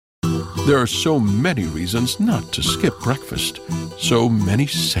There are so many reasons not to skip breakfast. So many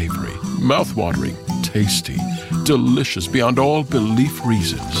savory, mouth-watering, tasty, delicious beyond all belief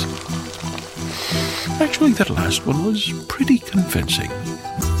reasons. Actually, that last one was pretty convincing.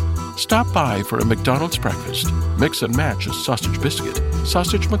 Stop by for a McDonald's breakfast. Mix and match a sausage biscuit,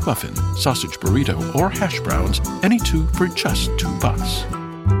 sausage McMuffin, sausage burrito, or hash browns, any two for just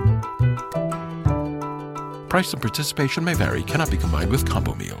 $2. Price and participation may vary, cannot be combined with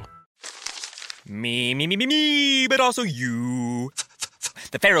combo meal. Me, but also you.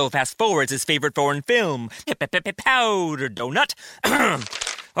 The Pharaoh fast forwards his favorite foreign film, Powder Donut.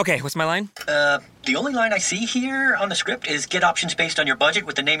 Okay, what's my line? The only line I see here on the script is get options based on your budget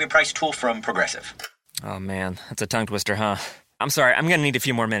with the Name Your Price tool from Progressive. Oh man, that's a tongue twister, huh? I'm sorry, I'm gonna need a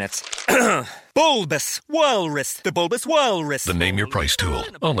few more minutes. Bulbous Walrus, the Bulbous Walrus. The Name Your Price tool,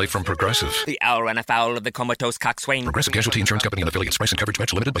 only from Progressive. The owl ran afoul of the comatose coxswain. Progressive Casualty Insurance Company and affiliates. Price and coverage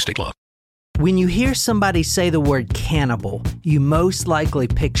match limited by state law. When you hear somebody say the word cannibal, you most likely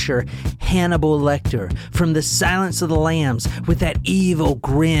picture Hannibal Lecter from The Silence of the Lambs with that evil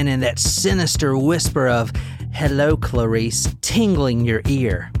grin and that sinister whisper of, "Hello, Clarice," tingling your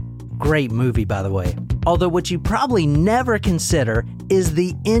ear. Great movie, by the way. Although what you probably never consider is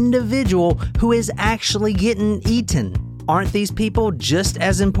the individual who is actually getting eaten. Aren't these people just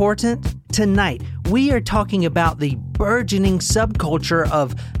as important? Tonight, we are talking about the burgeoning subculture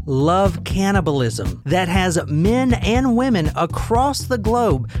of love cannibalism that has men and women across the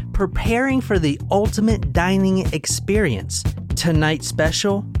globe preparing for the ultimate dining experience. Tonight's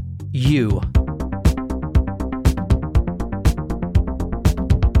special, you.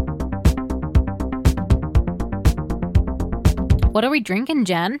 What are we drinking,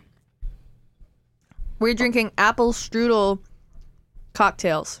 Jen? We're drinking apple strudel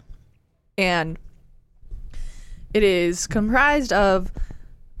cocktails. And it is comprised of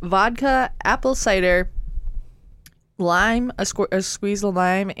vodka, apple cider, lime, a squeeze of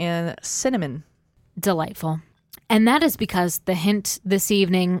lime, and cinnamon. Delightful. And that is because the hint this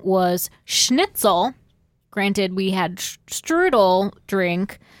evening was Schnitzel. Granted, we had strudel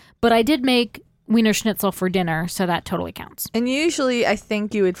drink, but I did make Wiener Schnitzel for dinner, so that totally counts. And usually I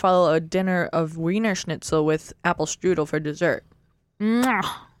think you would follow a dinner of Wiener Schnitzel with apple strudel for dessert.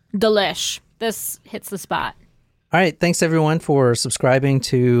 Delish. This hits the spot. All right. Thanks, everyone, for subscribing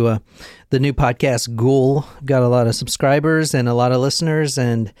to the new podcast, Ghoul. I've got a lot of subscribers and a lot of listeners,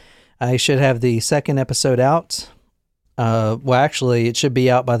 and I should have the second episode out. Well, actually, it should be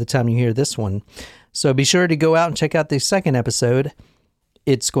out by the time you hear this one. So be sure to go out and check out the second episode.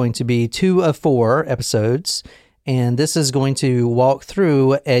 It's going to be 2 of 4 episodes, and this is going to walk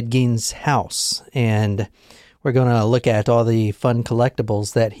through Ed Gein's house, and we're going to look at all the fun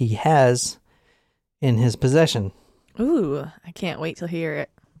collectibles that he has in his possession. Ooh, I can't wait to hear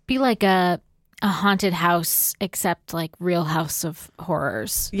it. Be like a haunted house, except like Real House of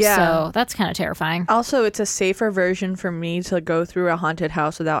Horrors. Yeah. So that's kind of terrifying. Also, it's a safer version for me to go through a haunted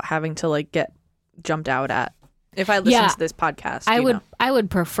house without having to like get jumped out at. If I listen to this podcast, I would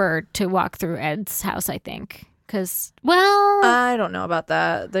prefer to walk through Ed's house, I think. Because, well, I don't know about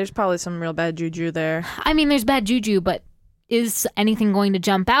that. There's probably some real bad juju there. I mean, there's bad juju, but is anything going to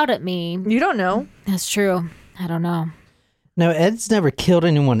jump out at me? You don't know. That's true. I don't know. No, Ed's never killed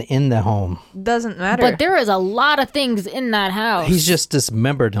anyone in the home. Doesn't matter. But there is a lot of things in that house. He's just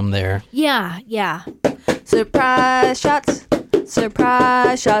dismembered them there. Yeah. Surprise shots.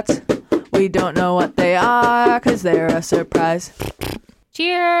 Surprise shots. We don't know what they are because they're a surprise.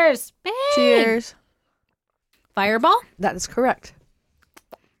 Cheers. Bang. Cheers. Fireball? That is correct.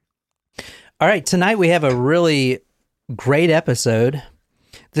 All right, tonight we have a really great episode.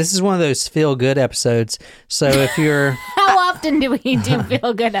 This is one of those feel-good episodes. So if you're... How often do we do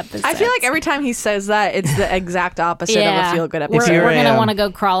feel-good episodes? I feel like every time he says that, it's the exact opposite of a feel-good episode. We're going to want to go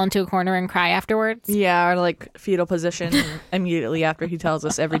crawl into a corner and cry afterwards. Yeah, or like fetal position immediately after he tells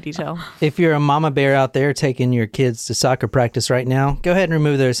us every detail. If you're a mama bear out there taking your kids to soccer practice right now, go ahead and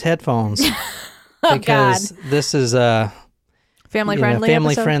remove those headphones. Because this is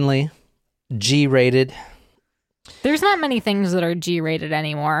family-friendly, G-rated. There's not many things that are G-rated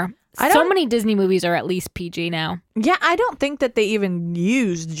anymore. So many Disney movies are at least PG now. Yeah, I don't think that they even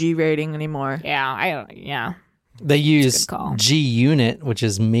use G rating anymore. Yeah. They use G-Unit, which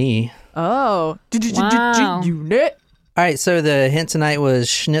is me. Oh. G-Unit. All right, so the hint tonight was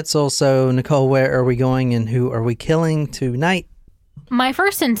Schnitzel. So, Nicole, where are we going and who are we killing tonight? My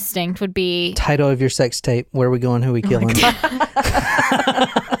first instinct would be... Title of your sex tape. Where are we going? Who are we killing?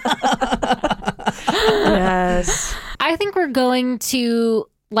 Yes. I think we're going to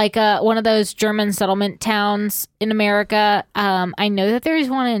like one of those German settlement towns in America. I know that there's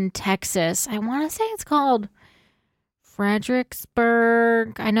one in Texas. I want to say it's called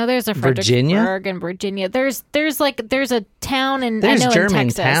Fredericksburg. I know there's a Fredericksburg in Virginia. There's a town in There's I know German in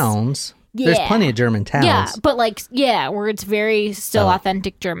Texas. towns. Yeah. There's plenty of German towns. Yeah, but where it's very still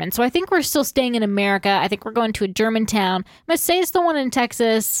authentic German. So I think we're still staying in America. I think we're going to a German town. I'm gonna say it's the one in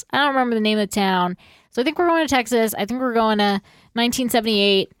Texas. I don't remember the name of the town. So I think we're going to Texas. I think we're going to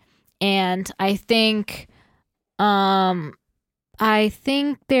 1978, and I think there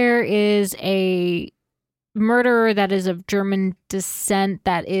is a murderer that is of German descent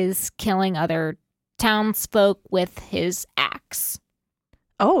that is killing other townsfolk with his axe.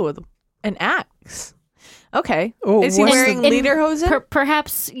 Oh, an axe. Okay. Oh, is he wearing lederhosen?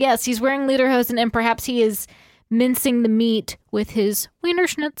 Perhaps, yes, he's wearing lederhosen, and perhaps he is mincing the meat with his Wiener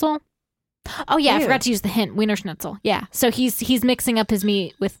Schnitzel. Oh, yeah, I forgot to use the hint, Wiener Schnitzel. Yeah, so he's mixing up his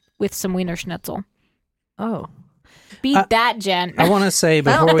meat with some Wiener Schnitzel. Oh. Beat that, Jen. I want to say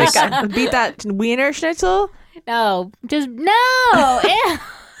before we... Beat that Wiener Schnitzel? No, just no.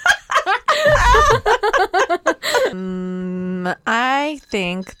 I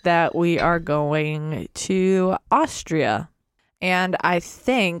think that we are going to Austria. And I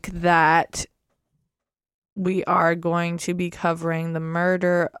think that we are going to be covering the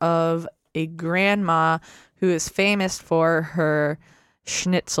murder of a grandma who is famous for her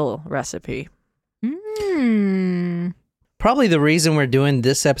Schnitzel recipe. Probably the reason we're doing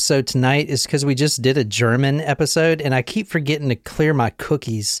this episode tonight is because we just did a German episode, and I keep forgetting to clear my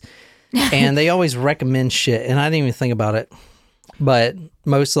cookies. And they always recommend shit, and I didn't even think about it. But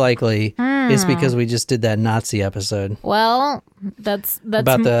most likely, it's because we just did that Nazi episode. Well, that's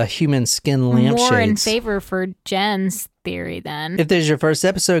about the human skin lampshades. More in favor for Jen's theory, then. If this is your first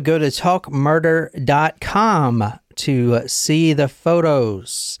episode, go to talkmurder.com to see the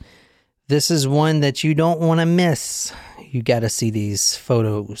photos. This is one that you don't want to miss. You got to see these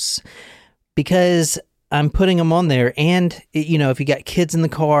photos because I'm putting them on there. And, you know, if you got kids in the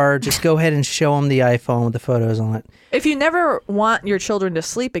car, just go ahead and show them the iPhone with the photos on it. If you never want your children to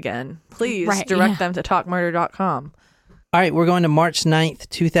sleep again, please direct them to talkmurder.com. All right, we're going to March 9th,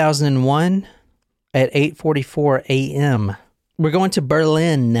 2001 at 8:44 a.m. We're going to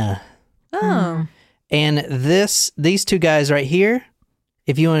Berlin. Oh. And these two guys right here,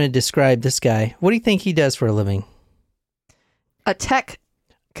 if you want to describe this guy, what do you think he does for a living? A tech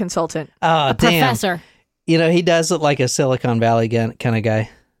consultant. Oh, damn. Professor. You know, he does look like a Silicon Valley kind of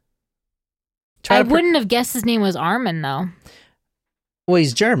guy. I wouldn't have guessed his name was Armin, though. Well,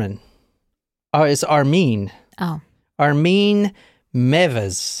 he's German. Oh, it's Armin. Oh. Armin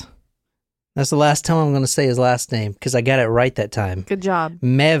Meiwes. That's the last time I'm going to say his last name because I got it right that time. Good job.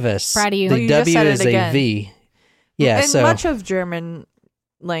 Meiwes. Proud of you. The You W just said is it a again. V. Yeah, In much of German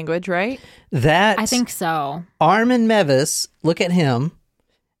language, right? I think so. Armin Meiwes, look at him.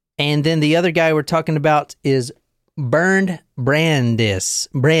 And then the other guy we're talking about is Bernd Brandes.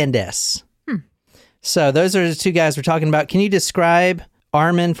 So those are the two guys we're talking about. Can you describe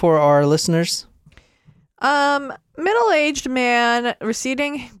Armin for our listeners? Middle-aged man,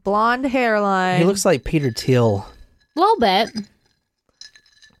 receding blonde hairline. He looks like Peter Thiel. A little bit.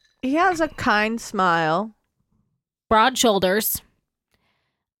 He has a kind smile. Broad shoulders.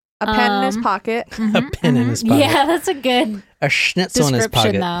 A pen in his pocket. A pen in his pocket. Yeah, that's a good A schnitzel in his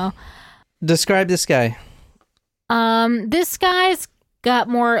description, pocket. though. Describe this guy. This guy's got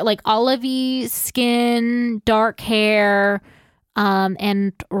more like olivey skin, dark hair,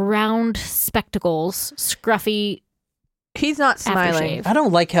 and round spectacles, scruffy. He's not smiling. aftershave. I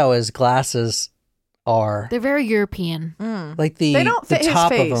don't like how his glasses are. They're very European. Like the, They don't fit the his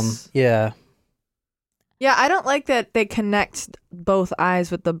top of face. them. Yeah. Yeah, I don't like that they connect both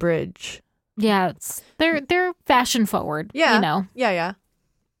eyes with the bridge. Yeah, they're fashion forward. Yeah. You know. Yeah.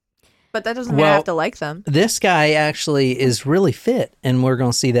 But that doesn't mean I Well, have to like them. This guy actually is really fit, and we're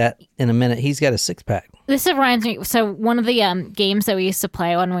going to see that in a minute. He's got a six-pack. This reminds me. So one of the games that we used to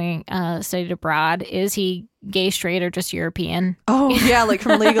play when we studied abroad is he gay, straight, or just European? Oh, yeah, like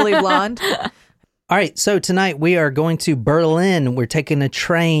from Legally Blonde. All right, so tonight we are going to Berlin. We're taking a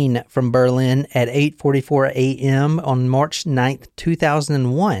train from Berlin at 8:44 a.m. on March 9th,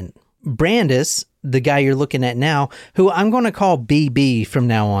 2001. Brandes, the guy you're looking at now, who I'm going to call BB from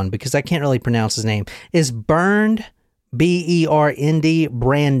now on because I can't really pronounce his name, is Bernd, B-E-R-N-D,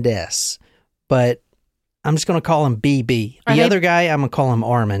 Brandes. But I'm just going to call him BB. The other guy, I'm going to call him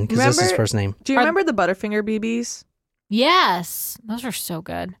Armin because that's his first name. Do you remember the Butterfinger BBs? Yes, those are so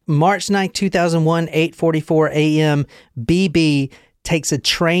good. March 9th, 2001, 8:44 a.m., BB takes a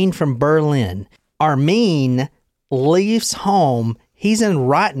train from Berlin. Armin leaves home. He's in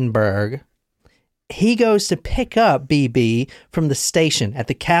Rottenburg. He goes to pick up BB from the station at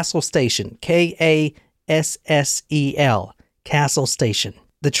the Castle Station, Kassel, Castle Station.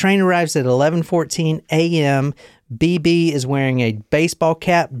 The train arrives at 11:14 a.m. BB is wearing a baseball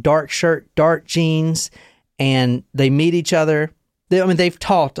cap, dark shirt, dark jeans, and they meet each other. They've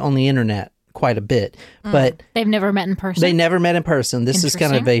talked on the internet quite a bit, but they've never met in person. They never met in person. This is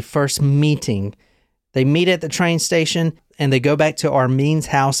kind of a first meeting. They meet at the train station, and they go back to Armin's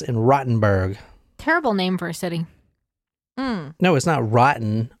house in Rottenburg. Terrible name for a city. No, it's not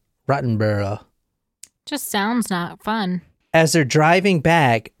Rottenburg. Just sounds not fun. As they're driving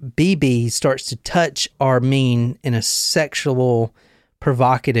back, BB starts to touch Armin in a sexual,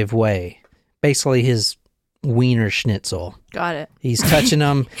 provocative way. Basically, his wiener schnitzel. Got it. He's touching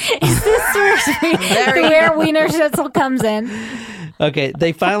him. Is this where Wiener Schnitzel comes in? Okay,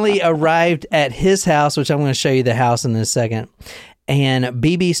 they finally arrived at his house, which I'm going to show you the house in a second. And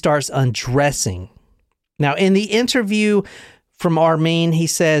BB starts undressing. Now, in the interview from Armin, he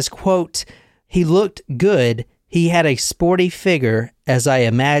says, quote, "He looked good. He had a sporty figure, as I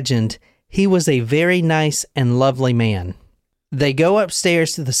imagined. He was a very nice and lovely man." They go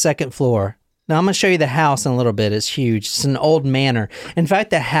upstairs to the second floor. Now, I'm going to show you the house in a little bit. It's huge. It's an old manor. In fact,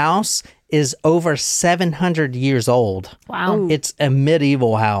 the house is over 700 years old. Wow. It's a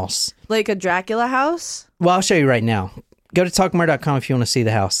medieval house. Like a Dracula house? Well, I'll show you right now. Go to talkmore.com if you want to see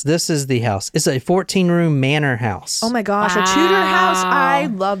the house. This is the house. It's a 14-room manor house. Oh my gosh, Wow. a Tudor house? I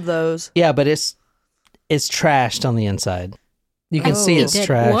love those. Yeah, but it's trashed on the inside. You can see it's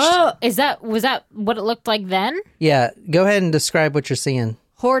trashed. Whoa. Was that what it looked like then? Yeah, go ahead and describe what you're seeing.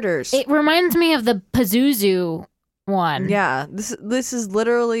 Hoarders. It reminds me of the Pazuzu one. Yeah, this is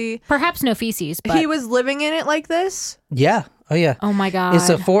literally... Perhaps no feces, but... He was living in it like this? Yeah. Oh, yeah. Oh my God. It's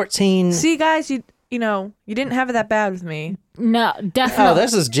a 14... See, guys, you didn't have it that bad with me. No, definitely. Oh,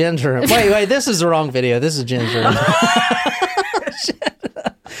 this is ginger. Wait, this is the wrong video. This is ginger.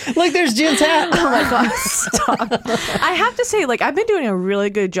 Look, there's Jen's hat. Oh my God, stop. I have to say, I've been doing a really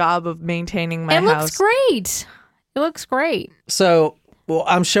good job of maintaining my house. It looks great. So, well,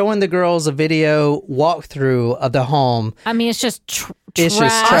 I'm showing the girls a video walkthrough of the home. I mean, it's just It's trash.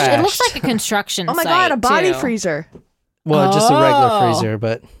 just trash. It looks like a construction Oh my site, God, a body too. freezer. Well, just a regular Oh. freezer,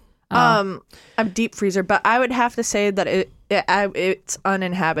 but... A deep freezer, but I would have to say that it's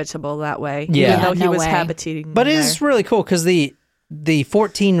uninhabitable that way. Yeah. Even though he No was way. habitating But there. it's really cool because the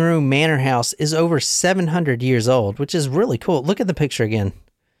 14-room manor house is over 700 years old, which is really cool. Look at the picture again.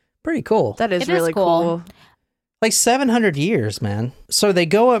 Pretty cool. That is It is really cool. cool. Like 700 years, man. So they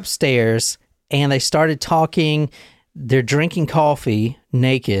go upstairs and they started talking. They're drinking coffee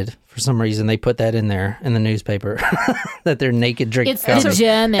naked. For some reason, they put that in there in the newspaper that they're naked drinking It's coffee. the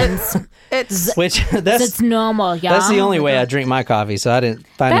Germans. It's It's normal, yeah. that's the only way I drink my coffee. So I didn't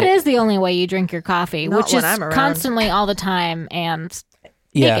find That it. is the only way you drink your coffee, Not which when is I'm around. constantly all the time and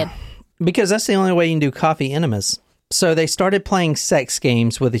Yeah, naked. because that's the only way you can do coffee enemas. So they started playing sex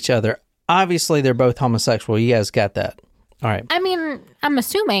games with each other. Obviously, they're both homosexual. You guys got that. All right. I mean, I'm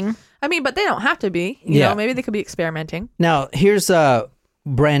assuming. I mean, but they don't have to be. You Yeah. know, maybe they could be experimenting. Now, here's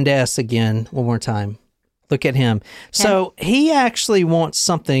Brandes again, one more time. Look at him. So he actually wants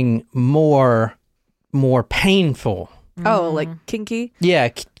something more painful. Oh, like kinky Yeah,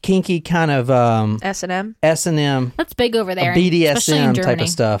 kinky kind of S&M. S&M, That's big over there. especially in BDSM type Germany. of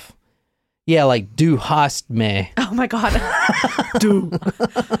stuff. Yeah, like Du hast me. Oh my God. Dude.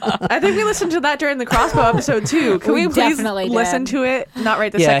 I think we listened to that during the crossbow episode too. Can We we please definitely did. listen to it? Not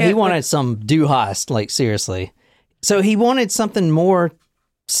right this Yeah, second. he wanted some Du hast, like seriously. So he wanted something more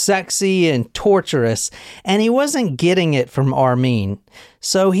sexy and torturous, and he wasn't getting it from Armin.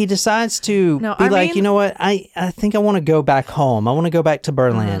 So he decides to No, be like, Armin- you know what? I think I want to go back home. I want to go back to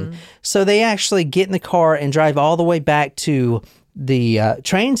Berlin. So they actually get in the car and drive all the way back to the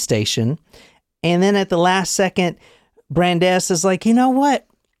train station. And then at the last second, Brandes is like, you know what?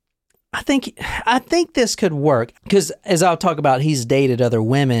 I think this could work. Because as I'll talk about, he's dated other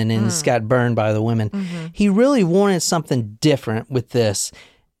women and he's got burned by the women. He really wanted something different with this.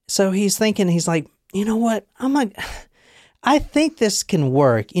 So he's thinking, he's like, you know what? I think this can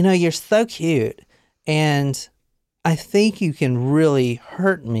work. You know, you're so cute. And I think you can really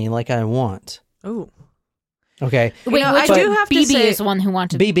hurt me like I want. Ooh. Okay. Wait, I which do have to BB say- is the one who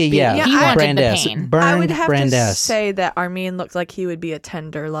wanted BB, yeah. Yeah, he wanted Brandes. the pain. Burned I would have Brandes. to say that Armin looked like he would be a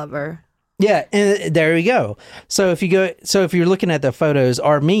tender lover. Yeah, and there we go. So if you're looking at the photos,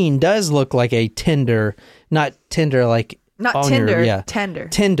 Armin does look like a tender, not tender like Not on Tinder, your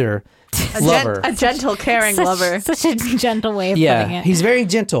tender lover. A gentle, caring lover. Such a gentle way of putting it. He's very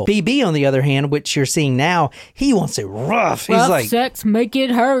gentle. BB, on the other hand, which you're seeing now, he wants it rough. He's Rough like, sex, make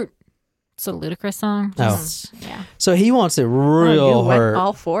it hurt. It's a Ludacris song. Yeah. So he wants it real you hurt. went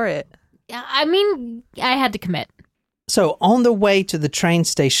all for it. I mean, I had to commit. So on the way to the train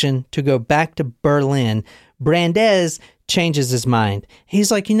station to go back to Berlin, Brandes changes his mind. He's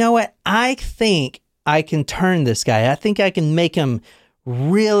like, you know what? I think I can turn this guy. I think I can make him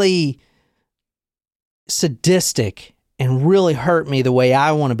really sadistic and really hurt me the way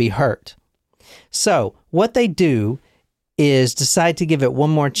I want to be hurt. So what they do is decide to give it one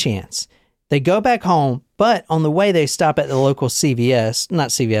more chance. They go back home, but on the way they stop at the local CVS,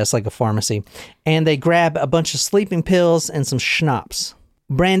 not CVS, like a pharmacy, and they grab a bunch of sleeping pills and some schnapps.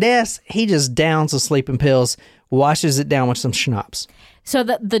 Brandes, he just downs the sleeping pills, washes it down with some schnapps. So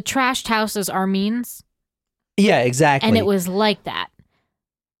the trashed house is Armin's? Yeah, exactly. And it was like that.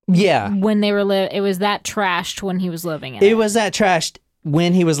 Yeah. When they were it was that trashed when he was living in it. It was that trashed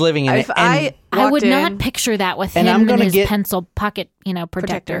when he was living in it. I would not picture that with him and his pencil pocket,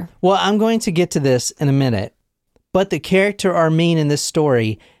 protector. Well, I'm going to get to this in a minute, but the character Armin in this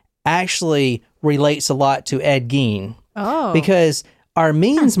story actually relates a lot to Ed Gein. Oh. Because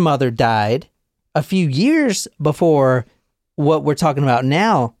Armin's mother died a few years before what we're talking about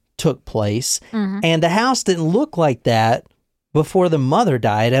now took place, and the house didn't look like that before the mother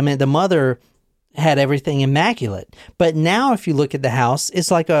died. I mean, the mother had everything immaculate. But now if you look at the house,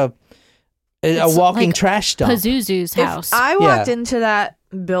 it's like a walking like trash dump. Pazuzu's house. If I walked into that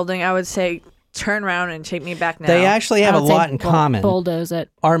building, I would say, turn around and take me back now. They actually have a lot in common. Bulldoze it.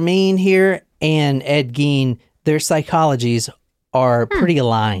 Armin here and Ed Gein, their psychologies are pretty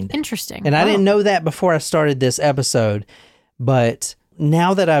aligned. Interesting. And I didn't know that before I started this episode, but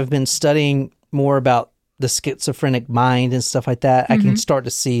now that I've been studying more about the schizophrenic mind and stuff like that, I can start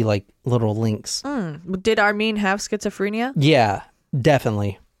to see like little links. Did Armin have schizophrenia? Yeah,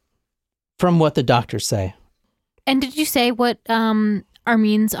 definitely. From what the doctors say. And did you say what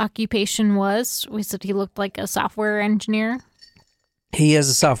Armin's occupation was? We said he looked like a software engineer. He is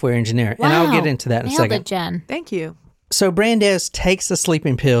a software engineer, and I'll get into that in a second. Nailed it, Jen. Thank you. So Brandes takes the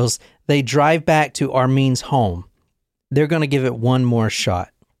sleeping pills. They drive back to Armin's home. They're going to give it one more shot.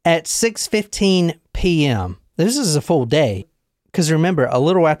 At 6:15 p.m., this is a full day, because remember, a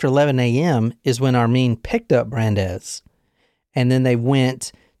little after 11 a.m. is when Armin picked up Brandes. And then they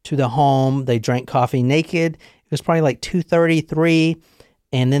went to the home. They drank coffee naked. It was probably like 2:33.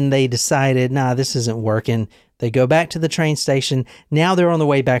 And then they decided, nah, this isn't working. They go back to the train station. Now they're on the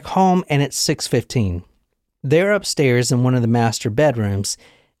way back home, and it's 6:15. They're upstairs in one of the master bedrooms.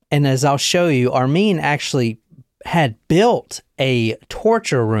 And as I'll show you, Armin actually had built a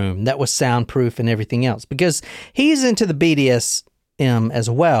torture room that was soundproof and everything else, because he's into the BDSM as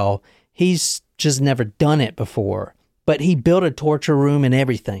well. He's just never done it before, but he built a torture room and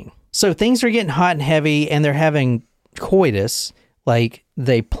everything. So things are getting hot and heavy, and they're having coitus like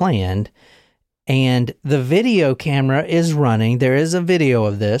they planned. And the video camera is running. There is a video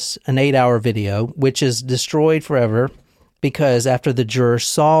of this, an 8-hour video, which is destroyed forever. Because after the jurors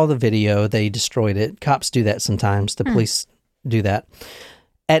saw the video, they destroyed it. Cops do that sometimes. The police do that.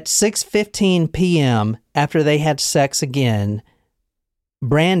 At 6:15 p.m., after they had sex again,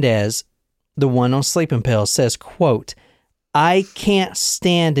 Brandes, the one on sleeping pills, says, quote, "I can't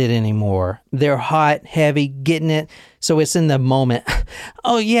stand it anymore. They're hot, heavy, getting it." So it's in the moment.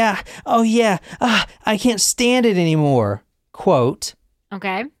 Oh, yeah. I can't stand it anymore. Quote.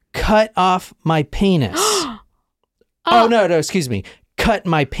 Okay. "Cut off my penis." Oh, no, excuse me. "Cut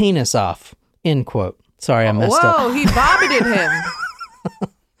my penis off." End quote. Sorry, I messed up. Whoa, he vomited him.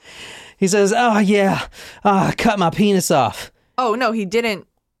 He says, "Oh, yeah. Cut my penis off." Oh, no, he didn't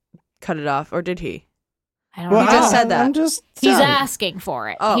cut it off, or did he? I don't know. He just said that. He's asking for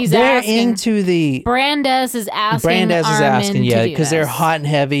it. Oh. He's They're asking. into the... Brandes is asking Armin yeah, to do because they're this. hot and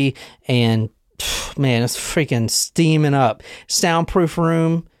heavy, and man, it's freaking steaming up. Soundproof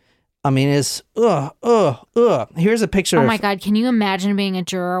room. I mean, it's Here's a picture. Oh my God! Can you imagine being a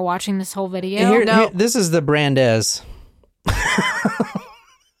juror watching this whole video? Here, this is the Brandes.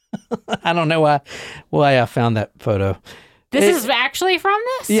 I don't know why I found that photo. This is actually from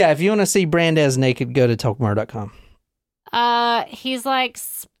this? Yeah, if you want to see Brandes naked, go to Talkmore.com. He's like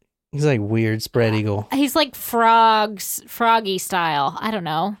weird spread eagle. He's like froggy style. I don't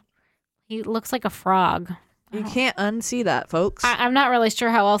know. He looks like a frog. You can't unsee that, folks. I'm not really sure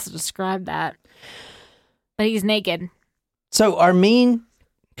how else to describe that. But he's naked. So Armin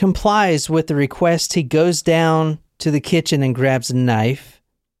complies with the request. He goes down to the kitchen and grabs a knife.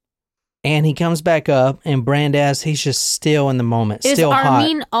 And he comes back up, and Brandes, he's just still in the moment, Is still hot.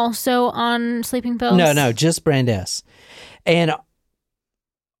 Armin also on sleeping pills? No, just Brandes. And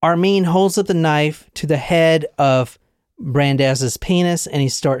Armin holds up the knife to the head of Brandes's penis, and he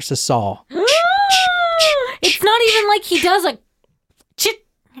starts to saw. It's not even like he does a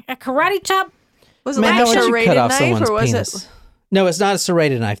karate chop. Was it Man, like how a would you serrated cut off knife, someone's or was penis? it? No, it's not a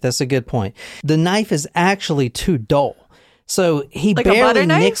serrated knife. That's a good point. The knife is actually too dull. So he Like a butter barely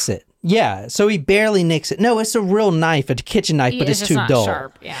knife? nicks it. Yeah, so he barely nicks it. No, it's a real knife, a kitchen knife, but it's just too not dull.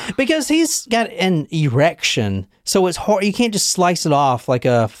 sharp, yeah. Because he's got an erection, so it's hard. You can't just slice it off like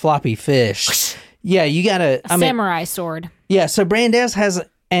a floppy fish. Yeah, you gotta. Samurai sword. Yeah, so Brandes has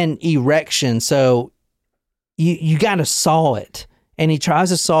an erection, so you gotta saw it, and he tries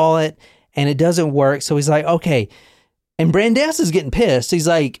to saw it, and it doesn't work. So he's like, okay, and Brandes is getting pissed. He's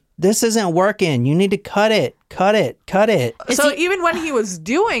like, this isn't working. You need to cut it. So even when he was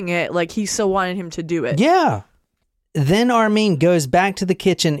doing it, like, he still wanted him to do it. Yeah. Then Armin goes back to the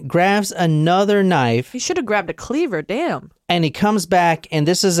kitchen, grabs another knife, He should have grabbed a cleaver, damn. and he comes back, and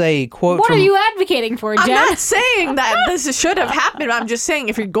this is a quote What from... are you advocating for, Jen? I'm not saying that this should have happened. I'm just saying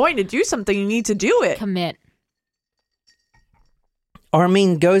if you're going to do something, you need to do it. Commit.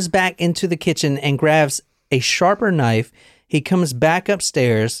 Armin goes back into the kitchen and grabs a sharper knife. He comes back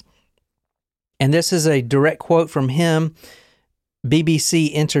upstairs, and this is a direct quote from him.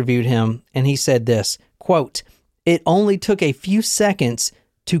 BBC interviewed him, and he said this, quote, "It only took a few seconds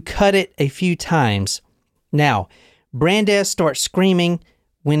to cut it a few times. Now, Brandes starts screaming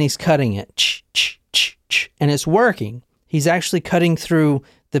when he's cutting it, and it's working. He's actually cutting through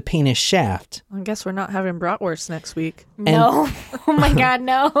the penis shaft. I guess we're not having bratwurst next week. No. Oh my God,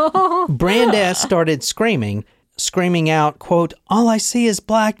 no. Brandes started screaming out, quote, "All I see is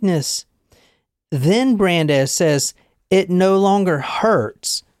blackness." Then Brandes says, "It no longer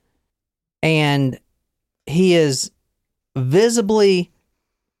hurts." And he is visibly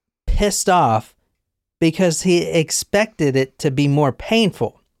pissed off because he expected it to be more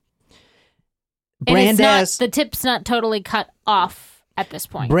painful. And it's not, Brandes, the tip's not totally cut off at this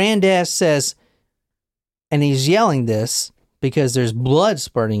point. Brandes says, and he's yelling this because there's blood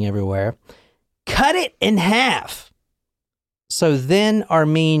spurting everywhere, "Cut it in half." So then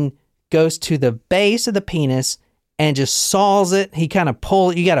Armin goes to the base of the penis and just saws it. He kind of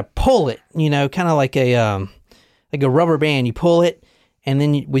you got to pull it, kind of like a rubber band. You pull it, and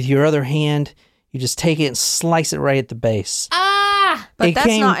then with your other hand, you just take it and slice it right at the base. Ah! But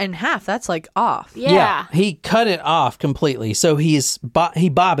that's not in half. That's like off. Yeah. He cut it off completely. So he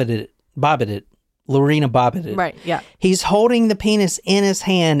bobbed it. Lorena bobbed it. Right, yeah. He's holding the penis in his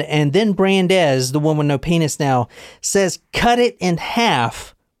hand, and then Brandes, the one with no penis now, says, "Cut it in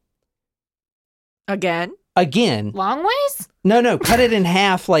half." Again? Long ways? No, cut it in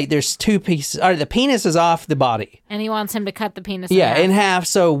half like there's two pieces. Or the penis is off the body. And he wants him to cut the penis In half.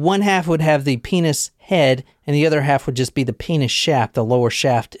 So one half would have the penis head, and the other half would just be the penis shaft, the lower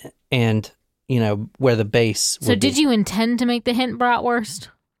shaft, and, where the base would So did be. you intend to make the hint bratwurst?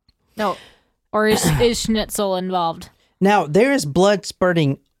 No. Or is Schnitzel involved? Now, there is blood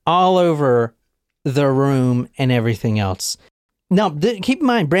spurting all over the room and everything else. Now, keep in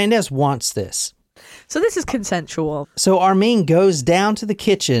mind, Brandes wants this. So this is consensual. So Armin goes down to the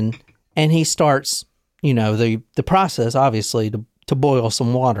kitchen, and he starts, the process, obviously, to boil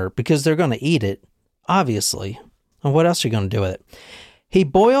some water, because they're going to eat it, obviously. And what else are you going to do with it? He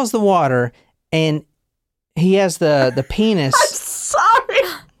boils the water, and he has the penis. I'm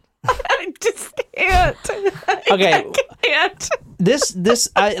sorry. I just can't. Okay. I can't.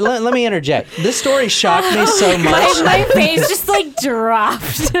 Let me interject. This story shocked me so much. My face just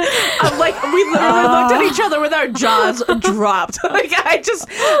dropped. I'm like, we literally looked at each other with our jaws dropped. Like, at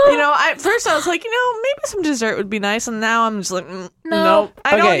first I was like, maybe some dessert would be nice. And now I'm just like, no.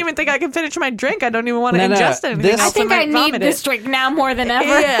 I don't even think I can finish my drink. I don't even want to ingest anything else. I think I need this drink now more than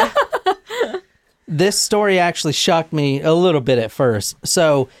ever. Yeah. This story actually shocked me a little bit at first.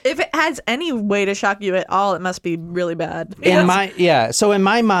 So if it has any way to shock you at all, it must be really bad. So in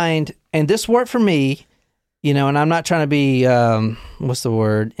my mind, and this worked for me, and I'm not trying to be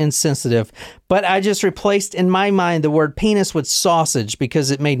insensitive, but I just replaced in my mind the word penis with sausage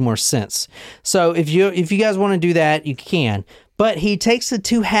because it made more sense. So if you guys want to do that, you can. But he takes the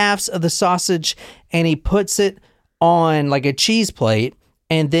two halves of the sausage and he puts it on like a cheese plate.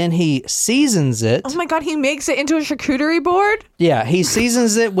 And then he seasons it. Oh my God, he makes it into a charcuterie board? Yeah, he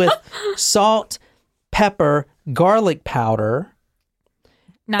seasons it with salt, pepper, garlic powder.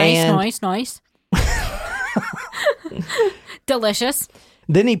 Nice. Delicious.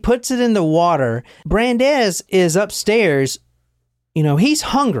 Then he puts it in the water. Brandes is upstairs. He's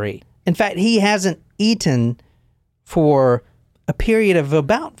hungry. In fact, he hasn't eaten for a period of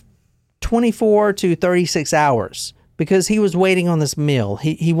about 24 to 36 hours because he was waiting on this meal.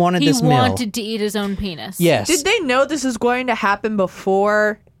 He wanted this meal. He wanted to eat his own penis. Yes. Did they know this is going to happen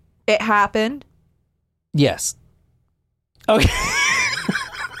before it happened? Yes. Okay.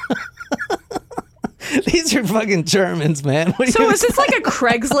 These are fucking Germans, man. So is this like a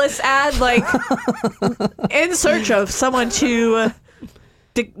Craigslist ad, like in search of someone to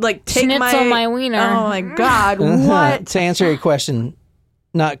like take Schnitzel my wiener. Oh my God! What? To answer your question,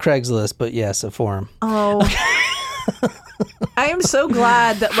 not Craigslist, but yes, a forum. Oh. I am so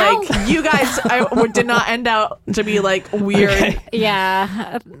glad that like you guys did not end out to be like weird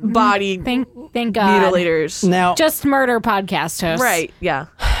Yeah. body Thank God. mutilators. Now, Just murder podcast hosts. Right, yeah.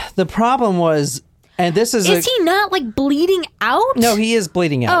 the problem was, and this is Is he not like bleeding out? No, he is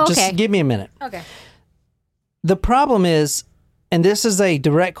bleeding out. Oh, okay. Just give me a minute. Okay. The problem is, and this is a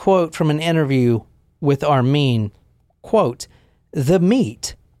direct quote from an interview with Armin, quote, "The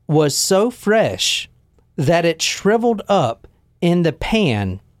meat was so fresh that it shriveled up in the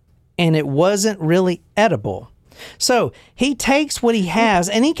pan and it wasn't really edible." So he takes what he has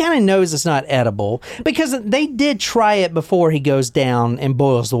and he kind of knows it's not edible because they did try it before he goes down and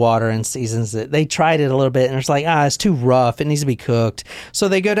boils the water and seasons it. They tried it a little bit and it's like, it's too rough. It needs to be cooked. So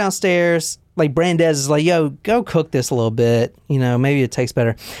they go downstairs. Like Brandes is like, yo, go cook this a little bit. You know, maybe it tastes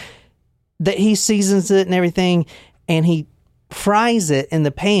better. That he seasons it and everything and he fries it in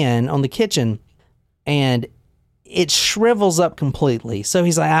the pan on the kitchen and it shrivels up completely. So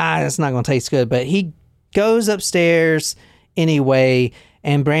he's like, it's not going to taste good. But he goes upstairs anyway,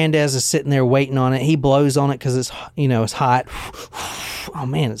 and Brandes is sitting there waiting on it. He blows on it because it's, it's hot. Oh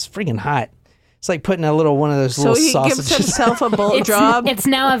man, it's freaking hot. It's like putting a little one of those little sausages. So he gives himself a bolt job. It's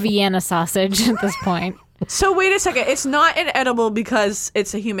now a Vienna sausage at this point. So wait a second. It's not inedible because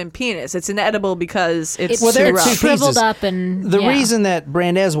it's a human penis. It's inedible because it's there are rough. two shriveled pieces. up and The reason that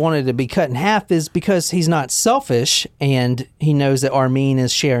Brandes wanted to be cut in half is because he's not selfish and he knows that Armin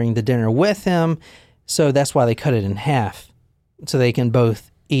is sharing the dinner with him. So that's why they cut it in half so they can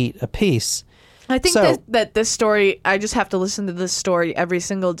both eat a piece. I think that this story, I just have to listen to this story every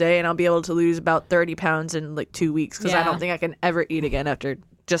single day and I'll be able to lose about 30 pounds in like 2 weeks because I don't think I can ever eat again after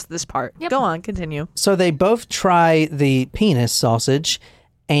just this part. Yep. Go on, continue. So they both try the penis sausage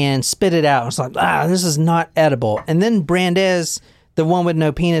and spit it out. It's like, this is not edible. And then Brandes, the one with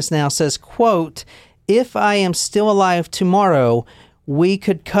no penis now, says, quote, "If I am still alive tomorrow, we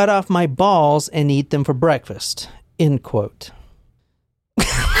could cut off my balls and eat them for breakfast." End quote.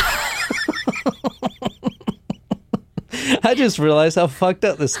 I just realized how fucked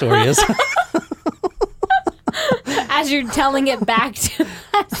up this story is. As you're telling it back to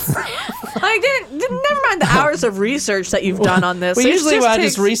us. Never mind the hours of research that you've done on this. Well, It usually just when I takes-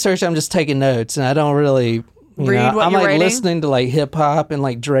 just research, I'm just taking notes and I don't really Read what I'm you're like writing? listening to like hip hop and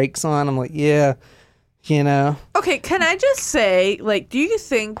like Drake's on. I'm like, yeah, Okay, can I just say, like, do you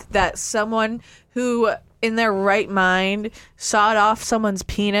think that someone who in their right mind sawed off someone's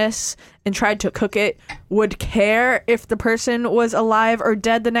penis and tried to cook it would care if the person was alive or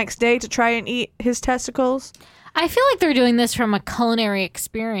dead the next day to try and eat his testicles? I feel like they're doing this from a culinary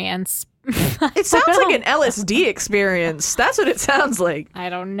experience. It sounds like an LSD experience. That's what it sounds like. I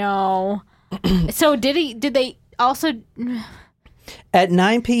don't know. So did they also... At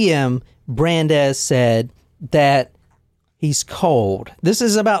 9 p.m., Brandes said that he's cold. This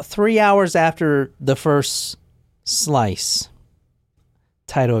is about 3 hours after the first slice.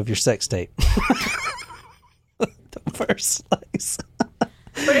 Title of your sex tape. The first slice.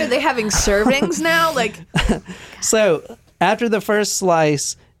 But are they having servings now? Like, So after the first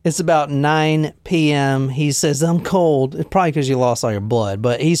slice, it's about 9 p.m. He says, I'm cold. It's probably because you lost all your blood,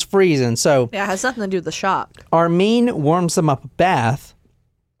 but he's freezing. So yeah, it has nothing to do with the shock. Armin warms him up a bath.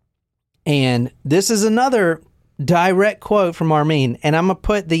 And this is another direct quote from Armin. And I'm going to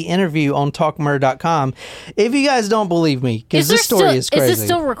put the interview on talkmurder.com. If you guys don't believe me, because this story is crazy. Is this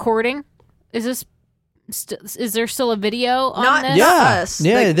still recording? Is there still a video on Not this? Yeah, us.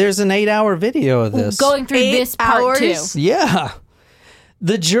 yeah. Like, there's an 8-hour video of this. Going through 8 this part too. hours? Yeah.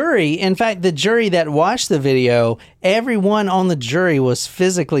 The jury, in fact, the jury that watched the video, everyone on the jury was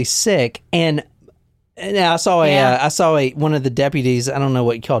physically sick. And I saw one of the deputies, I don't know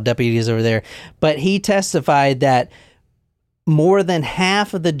what you call deputies over there, but he testified that more than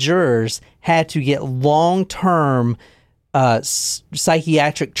half of the jurors had to get long-term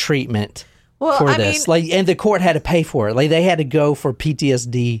psychiatric treatment for this. And the court had to pay for it. Like, they had to go for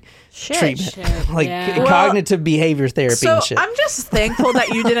PTSD treatment. Cognitive behavior therapy and shit. I'm just thankful that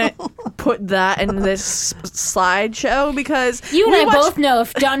you didn't put that in this slideshow, because you and I both know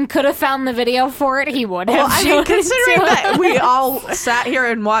if John could have found the video for it, he would have. Considering that we all sat here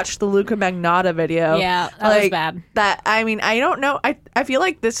and watched the Luca Magnotta video. Yeah, that was bad. I don't know. I feel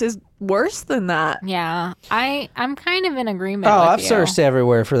like this is worse than that. Yeah, I'm kind of in agreement with I've you. searched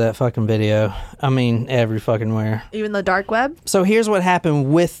everywhere for that fucking video. I mean, every fucking where. Even the dark web? So here's what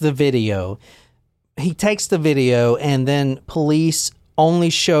happened with the video. He takes the video, and then police only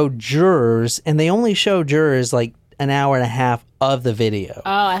showed jurors, and they only showed jurors like an hour and a half of the video. Oh,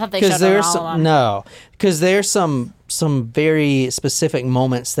 I thought they showed them all of them. No, because there's some very specific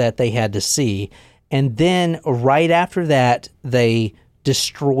moments that they had to see. And then right after that, they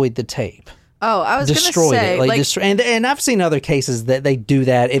destroyed the tape. Oh, I was going to say. And I've seen other cases that they do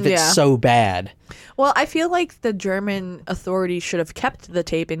that if it's so bad. Well, I feel like the German authorities should have kept the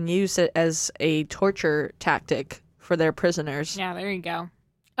tape and used it as a torture tactic for their prisoners. Yeah, there you go.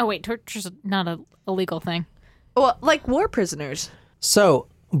 Oh, wait, torture's not a legal thing. Well, like war prisoners. So,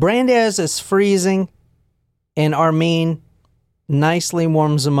 Brandes is freezing, and Armin nicely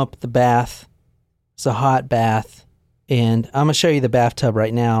warms him up at the bath. It's a hot bath, and I'm going to show you the bathtub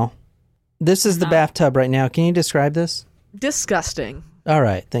right now. This is the bathtub right now. Can you describe this? Disgusting. All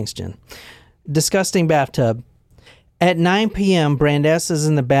right. Thanks, Jen. Disgusting bathtub. At 9 p.m., Brandes is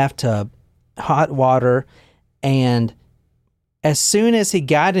in the bathtub, hot water, and as soon as he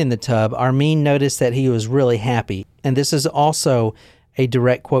got in the tub, Armin noticed that he was really happy. And this is also a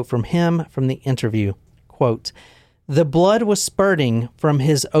direct quote from him from the interview. Quote, "The blood was spurting from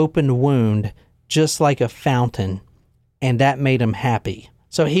his open wound just like a fountain, and that made him happy."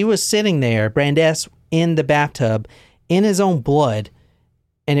 So he was sitting there, Brandes, in the bathtub, in his own blood,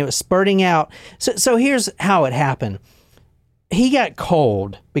 and it was spurting out. So here's how it happened. He got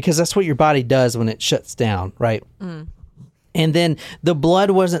cold, because that's what your body does when it shuts down, right? Mm. And then the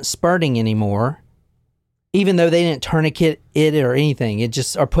blood wasn't spurting anymore, even though they didn't tourniquet it or anything.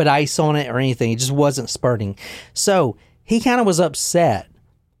 Or put ice on it or anything. It just wasn't spurting. So he kind of was upset.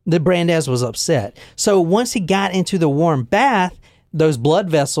 The Brandes was upset. So once he got into the warm bath, those blood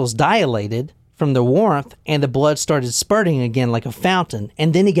vessels dilated from the warmth, and the blood started spurting again like a fountain.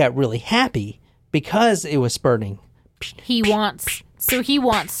 And then he got really happy because it was spurting. He wants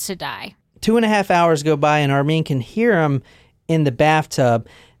to die. 2.5 hours go by, and Armin can hear him in the bathtub.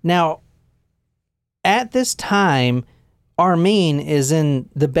 Now, at this time, Armin is in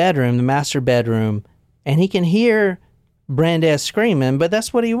the bedroom, the master bedroom, and he can hear Brandes screaming, but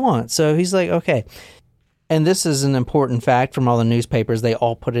that's what he wants. So he's like, okay. And this is an important fact from all the newspapers. They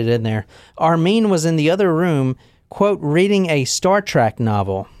all put it in there. Armin was in the other room, quote, reading a Star Trek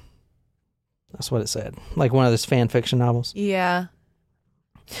novel. That's what it said. Like one of those fan fiction novels. Yeah.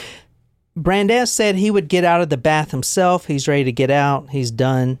 Brandes said he would get out of the bath himself. He's ready to get out. He's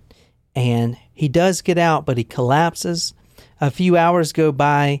done. And he does get out, but he collapses. A few hours go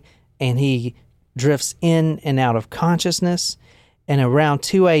by, and he drifts in and out of consciousness. And around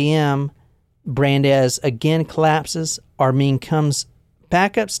 2 a.m., Brandes again collapses. Armin comes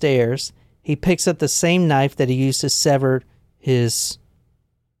back upstairs. He picks up the same knife that he used to sever his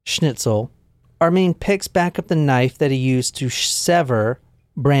Schnitzel. Armin picks back up the knife that he used to sever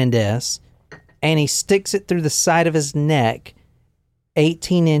Brandes, and he sticks it through the side of his neck,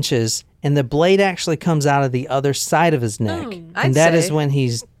 18 inches, and the blade actually comes out of the other side of his neck. And that is when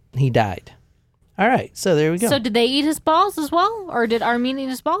he died. All right, so there we go. So did they eat his balls as well? Or did Armin eat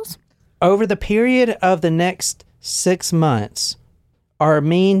his balls? Over the period of the next 6 months,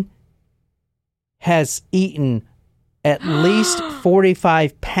 Armin has eaten at least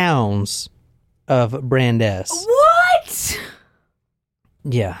 45 pounds of Brandes. What?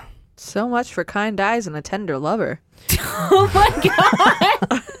 Yeah. So much for kind eyes and a tender lover. Oh my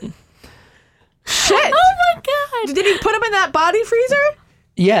god. Shit. Oh my god. Did he put him in that body freezer?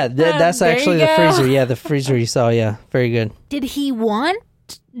 Yeah, that's actually the freezer. Yeah, the freezer you saw. Yeah, very good.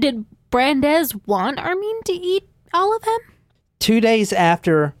 Did Brandes want Armin to eat all of him? 2 days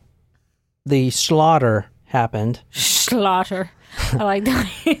after the slaughter happened. Slaughter. I like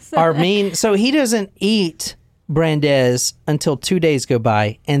that. Armin, so he doesn't eat Brandes until 2 days go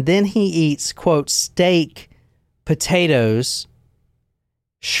by, and then he eats, quote, steak, potatoes,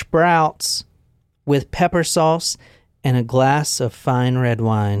 sprouts with pepper sauce, and a glass of fine red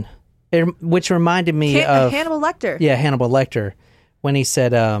wine. Which reminded me of Hannibal Lecter. Yeah, Hannibal Lecter, when he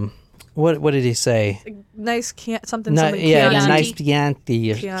said, what did he say? Nice something. Yeah, nice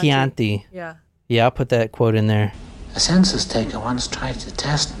Chianti. Yeah. Yeah, I'll put that quote in there. A census taker once tried to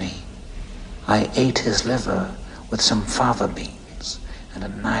test me. I ate his liver with some fava beans and a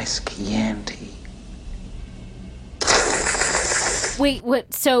nice Chianti. Wait,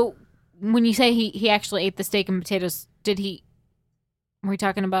 what? So when you say he actually ate the steak and potatoes, were we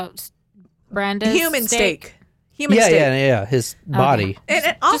talking about Branda's Human steak. Yeah, his body. And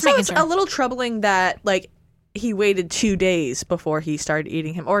it also it's a little troubling that, like, he waited 2 days before he started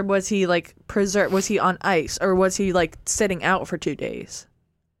eating him. Or was he, like, preserved? Was he on ice? Or was he, like, sitting out for 2 days?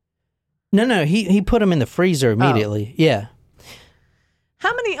 No, he put him in the freezer immediately. Yeah.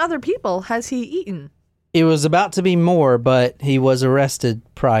 How many other people has he eaten? It was about to be more, but he was arrested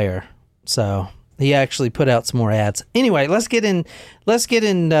prior. So he actually put out some more ads. Anyway, let's get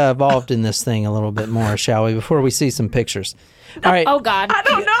involved in this thing a little bit more, shall we, before we see some pictures. All right. Oh, God. I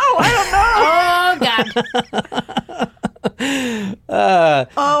don't know. Oh,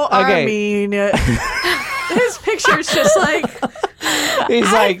 God. Armin. His picture's just like...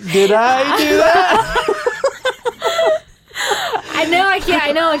 He's like, did I do that? I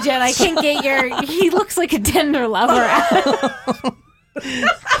know, Jen. I can't get he looks like a tender lover.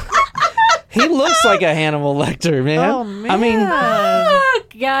 He looks like a Hannibal Lecter, man. Oh, man. I mean...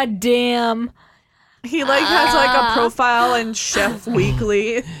 God damn. He, like, has, like, a profile in Chef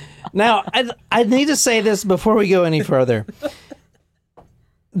Weekly. Now, I need to say this before we go any further.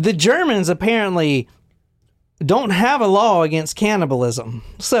 The Germans apparently don't have a law against cannibalism.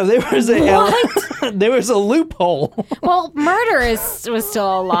 So there was a loophole. Well, murder was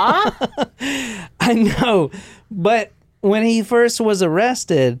still a law. I know. But when he first was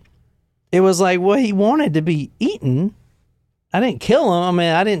arrested, it was like, well, he wanted to be eaten. I didn't kill him. I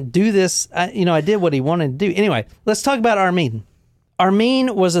mean, I didn't do this. I did what he wanted to do. Anyway, let's talk about Armin.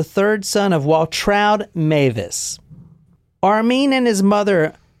 Armin was a third son of Waltraud Meiwes. Armin and his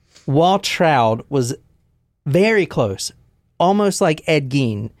mother, Waltraud, was very close, almost like Ed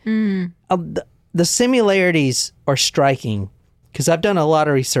Gein. The similarities are striking because I've done a lot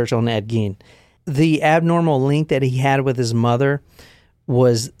of research on Ed Gein. The abnormal link that he had with his mother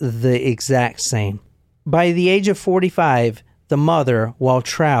was the exact same. By the age of 45, the mother,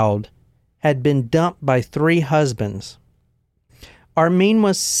 Waltraud, had been dumped by 3 husbands. Armin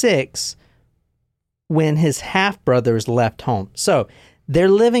was 6 when his half-brothers left home. So they're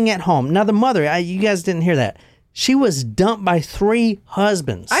living at home. Now the mother, you guys didn't hear that. She was dumped by 3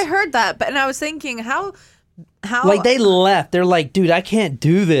 husbands. I heard that, but I was thinking, how... Like, they left. They're like, dude, I can't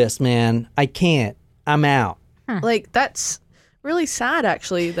do this, man. I can't. I'm out. Like, that's really sad,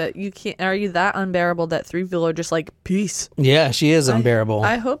 actually, that you can't... Are you that unbearable that 3 people are just like, peace? Yeah, she is unbearable.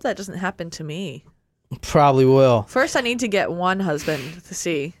 I hope that doesn't happen to me. Probably will. First, I need to get one husband to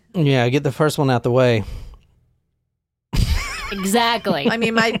see. Yeah, get the first one out the way. Exactly. I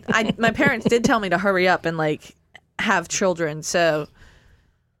mean, my parents did tell me to hurry up and, like, have children, so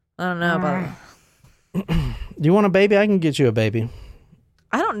I don't know about it. Do you want a baby? I can get you a baby.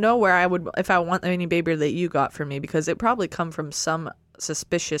 I don't know where I would, if I want any baby that you got for me, because it probably come from some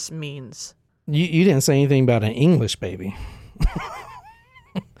suspicious means. You didn't say anything about an English baby.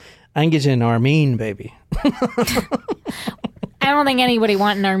 I can get you an Armin baby. I don't think anybody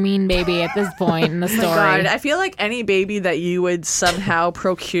want an Armin baby at this point in the story. God, I feel like any baby that you would somehow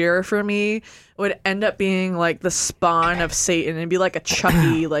procure for me would end up being like the spawn of Satan and be like a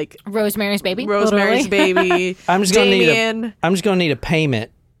Chucky, like Rosemary's Baby. Rosemary's Baby. I'm just gonna need a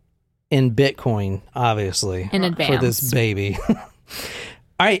payment in Bitcoin, obviously, in advance for this baby.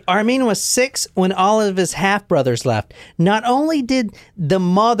 All right, Armin was 6 when all of his half-brothers left. Not only did the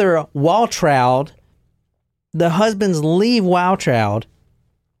mother, Waltraud, the husbands leave Waltraud,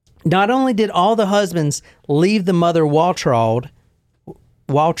 not only did all the husbands leave the mother, Waltraud,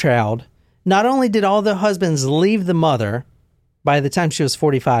 not only did all the husbands leave the mother by the time she was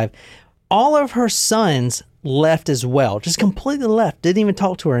 45, all of her sons left as well. Just completely left. Didn't even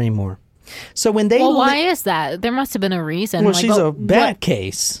talk to her anymore. So when they why is that? There must have been a reason. Well, she's a bad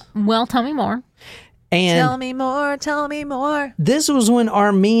case. Well, tell me more. And tell me more. This was when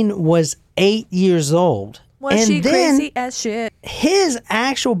Armin was 8 years old. Was she crazy as shit? His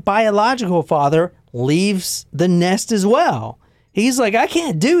actual biological father leaves the nest as well. He's like, I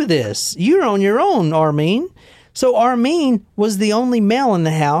can't do this. You're on your own, Armin. So Armin was the only male in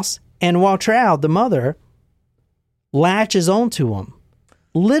the house, and Waltraud, the mother, latches onto him.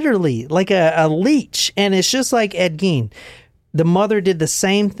 Literally, like a leech. And it's just like Ed Gein. The mother did the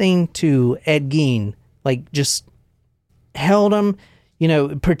same thing to Ed Gein. Like, just held him,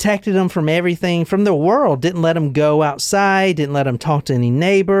 protected him from everything, from the world. Didn't let him go outside. Didn't let him talk to any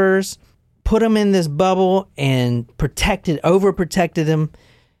neighbors. Put him in this bubble and overprotected him,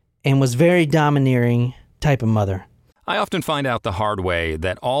 and was very domineering type of mother. I often find out the hard way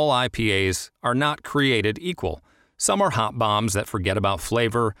that all IPAs are not created equal. Some are hop bombs that forget about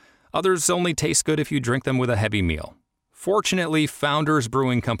flavor. Others only taste good if you drink them with a heavy meal. Fortunately, Founders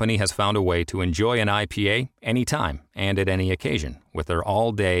Brewing Company has found a way to enjoy an IPA anytime and at any occasion with their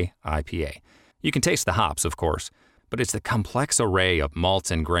all-day IPA. You can taste the hops, of course, but it's the complex array of malts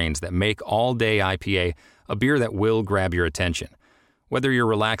and grains that make all-day IPA a beer that will grab your attention. Whether you're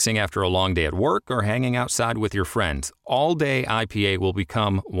relaxing after a long day at work or hanging outside with your friends, all-day IPA will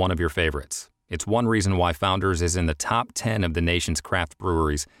become one of your favorites. It's one reason why Founders is in the top 10 of the nation's craft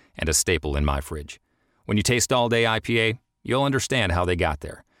breweries and a staple in my fridge. When you taste All Day IPA, you'll understand how they got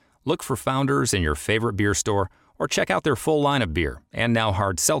there. Look for Founders in your favorite beer store or check out their full line of beer, and now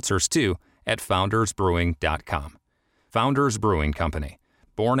hard seltzers too, at foundersbrewing.com. Founders Brewing Company.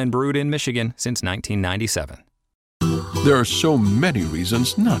 Born and brewed in Michigan since 1997. There are so many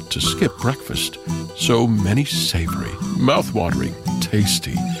reasons not to skip breakfast. So many savory, mouth-watering,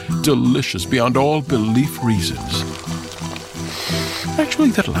 tasty, delicious beyond all belief reasons.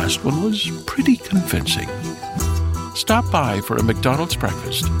 Actually, that last one was pretty convincing. Stop by for a McDonald's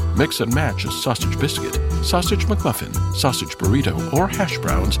breakfast. Mix and match a sausage biscuit, sausage McMuffin, sausage burrito, or hash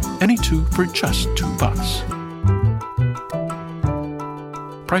browns, any two for just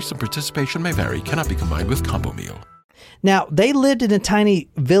 $2. Price and participation may vary, cannot be combined with combo meal. Now, they lived in a tiny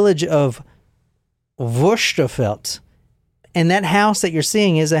village of Wursterfeld. And that house that you're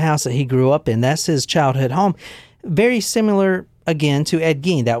seeing is a house that he grew up in. That's his childhood home. Very similar, again, to Ed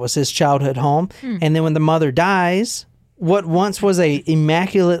Gein. That was his childhood home. And then when the mother dies, what once was a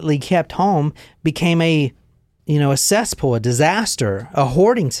immaculately kept home became a cesspool, a disaster, a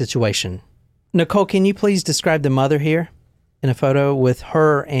hoarding situation. Nicole, can you please describe the mother here in a photo with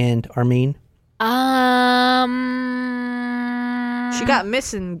her and Armin? She got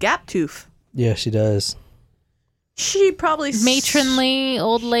missing gap tooth. Yeah, she does. She probably Matronly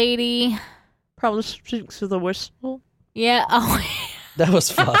old lady. Probably speaks with a whistle. Yeah. Oh. That was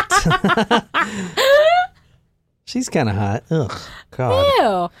fucked. She's kind of hot. Ugh,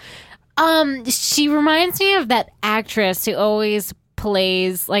 God. Ew. She reminds me of that actress who always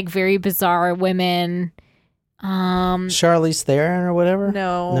plays like very bizarre women. Charlize Theron or whatever?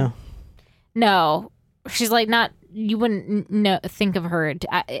 No. She's like not. You wouldn't think of her,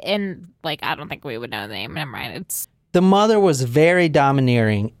 and like I don't think we would know the name. Never mind. The mother was very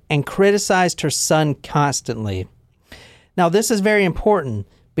domineering and criticized her son constantly. Now, this is very important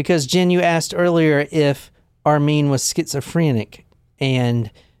because, Jen, you asked earlier if Armin was schizophrenic, and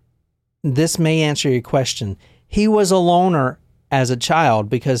this may answer your question. He was a loner as a child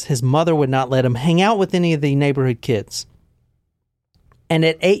because his mother would not let him hang out with any of the neighborhood kids. And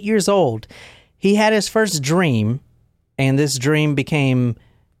at 8 years old, he had his first dream, and this dream became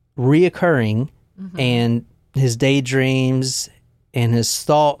reoccurring, and his daydreams and his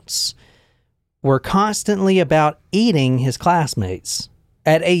thoughts were constantly about eating his classmates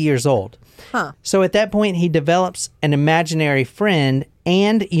at 8 years old. Huh. So at that point, he develops an imaginary friend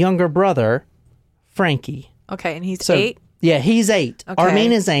and younger brother, Frankie. Okay, and he's 8? Yeah, he's 8. Okay.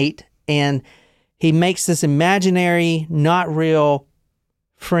 Armin is 8, and he makes this imaginary, not real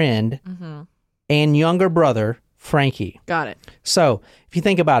friend and younger brother, Frankie. Got it. So, if you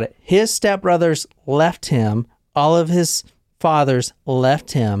think about it, his stepbrothers left him. All of his fathers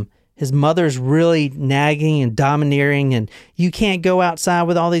left him. His mother's really nagging and domineering, and you can't go outside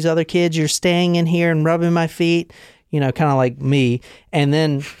with all these other kids. You're staying in here and rubbing my feet, kind of like me. And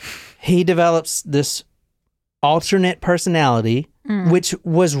then he develops this alternate personality, which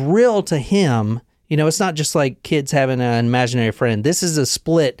was real to him. It's not just like kids having an imaginary friend. This is a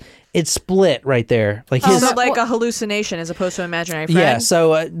split. It's split right there. Like a hallucination as opposed to an imaginary friend? Yeah,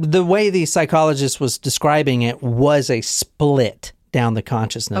 so the way the psychologist was describing it was a split down the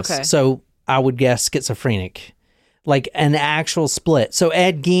consciousness. Okay. So I would guess schizophrenic. Like an actual split. So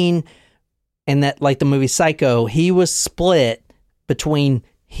Ed Gein, and that, like the movie Psycho, he was split between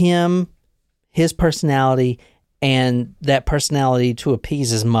him, his personality, and that personality to appease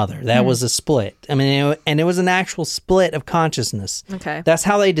his mother. That was a split. I mean, and it was an actual split of consciousness. Okay. That's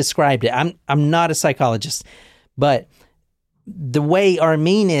how they described it. I'm not a psychologist, but the way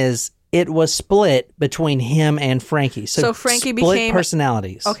Armin is, it was split between him and Frankie. So Frankie split became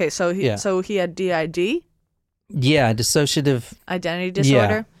personalities. Okay, so he had DID? Yeah, dissociative Identity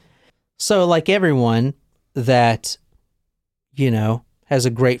disorder? Yeah. So like everyone that, has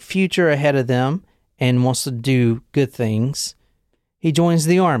a great future ahead of them and wants to do good things, he joins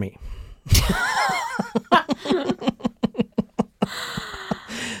the army. He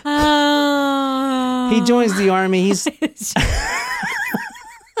joins the army.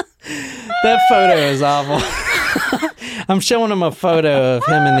 That photo is awful. I'm showing him a photo of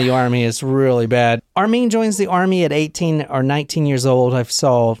him in the Army. It's really bad. Armin joins the Army at 18 or 19 years old. I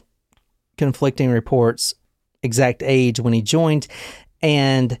saw conflicting reports, exact age when he joined,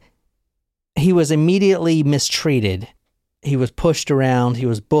 and he was immediately mistreated. He was pushed around. He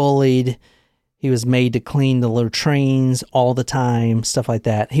was bullied. He was made to clean the latrines all the time, stuff like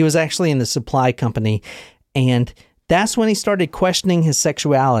that. He was actually in the supply company, and that's when he started questioning his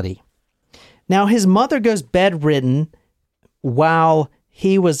sexuality. Now, his mother goes bedridden while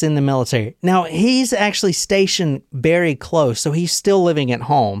he was in the military. Now, he's actually stationed very close, so he's still living at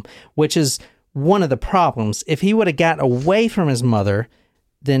home, which is one of the problems. If he would have gotten away from his mother,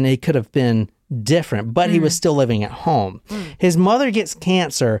 then it could have been different, but he was still living at home. His mother gets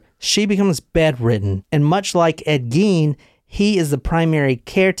cancer. She becomes bedridden, and much like Ed Gein, he is the primary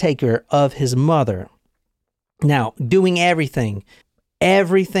caretaker of his mother. Now, doing everything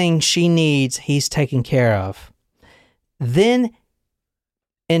she needs, he's taken care of. Then,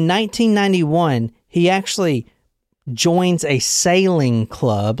 in 1991, he actually joins a sailing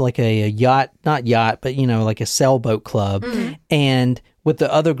club, like a yacht, not yacht, but, like a sailboat club, and with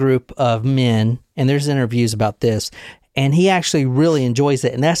the other group of men, and there's interviews about this, and he actually really enjoys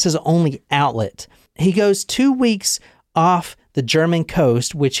it, and that's his only outlet. He goes 2 weeks off the German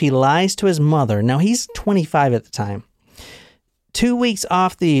coast, which he lies to his mother. Now, he's 25 at the time. 2 weeks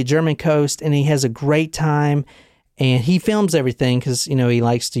off the German coast, and he has a great time, and he films everything because, he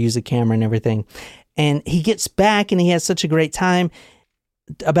likes to use a camera and everything. And he gets back, and he has such a great time.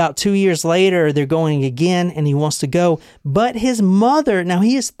 About 2 years later, they're going again, and he wants to go. But his mother, now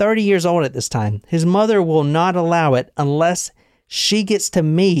he is 30 years old at this time. His mother will not allow it unless she gets to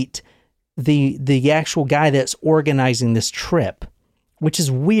meet the actual guy that's organizing this trip, which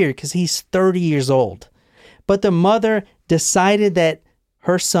is weird because he's 30 years old. But the mother decided that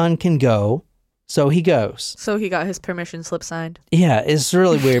her son can go, so he goes. So he got his permission slip signed. Yeah, it's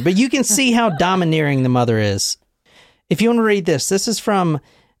really weird. But you can see how domineering the mother is. If you want to read this is from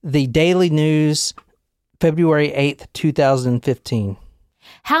the Daily News, February 8th, 2015.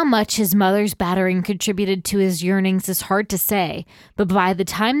 How much his mother's battering contributed to his yearnings is hard to say, but by the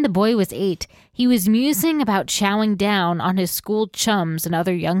time the boy was 8, he was musing about chowing down on his school chums and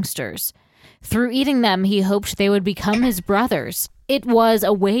other youngsters. Through eating them, he hoped they would become his brothers. It was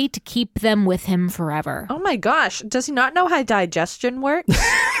a way to keep them with him forever. Oh my gosh, does he not know how digestion works?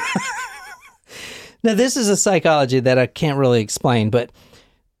 Now, this is a psychology that I can't really explain, but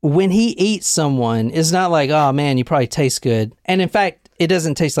when he eats someone, it's not like, oh man, you probably taste good. And in fact, it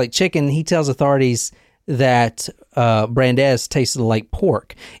doesn't taste like chicken. He tells authorities that Brandes tasted like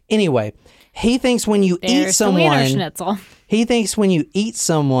pork. Anyway, he thinks when you eat someone, Wiener Schnitzel. He thinks when you eat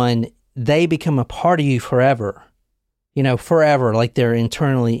someone, they become a part of you forever. Forever, like they're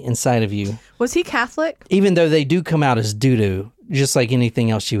internally inside of you. Was he Catholic? Even though they do come out as doo-doo, just like anything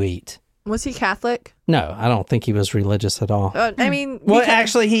else you eat. Was he Catholic? No, I don't think he was religious at all. Well,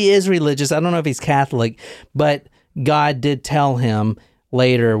 actually, he is religious. I don't know if he's Catholic, but God did tell him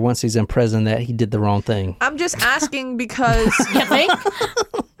later, once he's in prison, that he did the wrong thing. I'm just asking because... You think?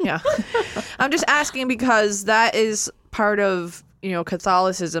 Yeah. I'm just asking because that is part of...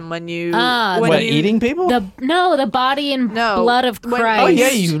 Catholicism when you eating people? The body and blood of Christ. Oh yeah,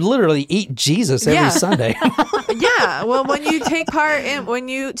 you literally eat Jesus every Sunday. Yeah, well, when you take part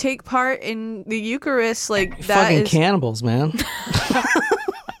in the Eucharist, like that fucking is cannibals, man.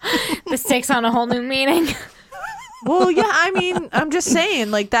 This takes on a whole new meaning. Well, yeah, I mean, I'm just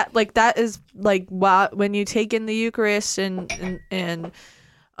saying, like that is like when you take in the Eucharist and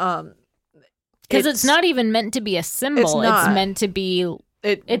because it's not even meant to be a symbol. It's meant to be.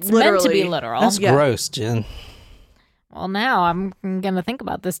 It's meant to be literal. That's gross, Jen. Well, now I'm gonna think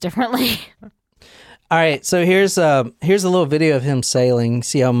about this differently. All right, so here's a little video of him sailing.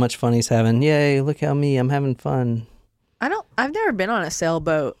 See how much fun he's having. Yay! Look how I'm having fun. I've never been on a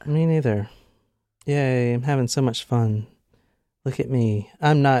sailboat. Me neither. Yay! I'm having so much fun. Look at me.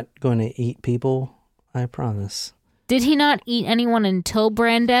 I'm not going to eat people. I promise. Did he not eat anyone until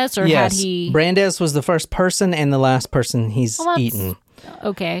Brandes, or had he? Brandes was the first person and the last person he's eaten.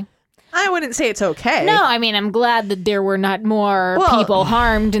 Okay. I wouldn't say it's okay. No, I mean, I'm glad that there were not more people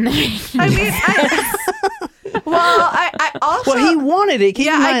harmed in the... I also... Well, he wanted it. Keep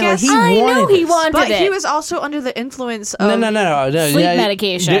in mind, I guess he wanted it. But he was also under the influence of... No. Sleep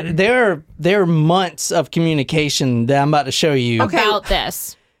medication. There are months of communication that I'm about to show you. About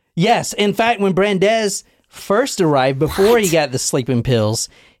this. Yes. In fact, when Brandes first arrived, before he got the sleeping pills,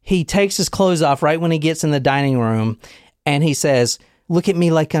 he takes his clothes off right when he gets in the dining room, and he says, "Look at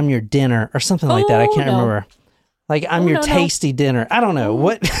me like I'm your dinner," or something like that. I can't remember. Like, I'm your tasty dinner. I don't know.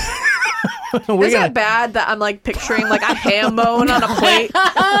 What? Is it bad that I'm like picturing like a ham bone on a plate,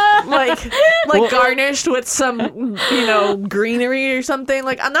 like garnished with some greenery or something?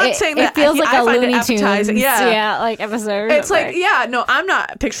 Like I'm not saying that it feels like I a find Looney it appetizing. Tunes, yeah, like episode. It's like I'm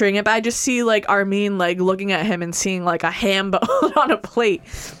not picturing it, but I just see like Armin like looking at him and seeing like a ham bone on a plate.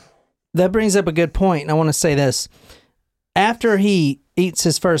 That brings up a good point, and I want to say this: after he eats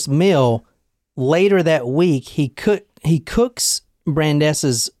his first meal, later that week he cooks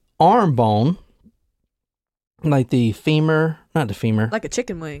Brandessa's arm bone, like the femur, not the femur, like a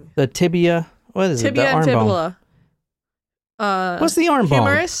chicken wing, the tibia. What is it? The and arm tibia. bone. What's the arm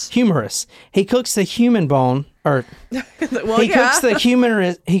humerus? bone? Humerus. He cooks the human bone, or cooks the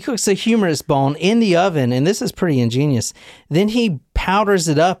humerus. He cooks the humerus bone in the oven, and this is pretty ingenious. Then he powders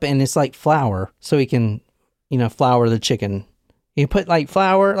it up, and it's like flour, so he can, flour the chicken. You put like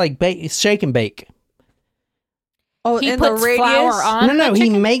flour, like shake and bake. Oh, he in puts the radius? flour on. No,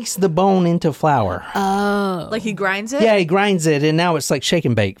 he makes the bone into flour. Oh, like he grinds it. Yeah, he grinds it, and now it's like shake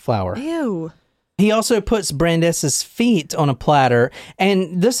and bake flour. Ew. He also puts Brandessa's feet on a platter,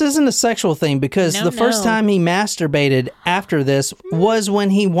 and this isn't a sexual thing because the first time he masturbated after this was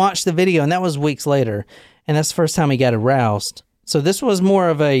when he watched the video, and that was weeks later, and that's the first time he got aroused. So this was more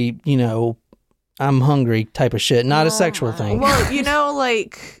of a, I'm hungry type of shit, not a sexual thing. Well,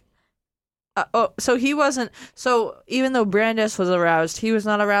 like... so he wasn't. So even though Brandes was aroused, he was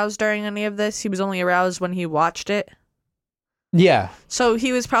not aroused during any of this. He was only aroused when he watched it. Yeah. So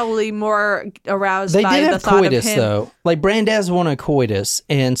he was probably more aroused. They by did the have thought coitus of him. though. Like Brandes wanted coitus,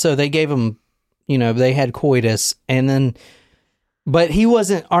 and so they gave him. They had coitus, and then, but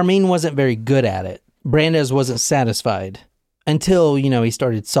Armin wasn't very good at it. Brandes wasn't satisfied until he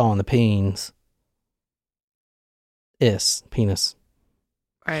started sawing the penis. Penis.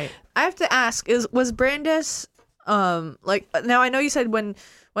 Right. I have to ask: was Brandes like now? I know you said when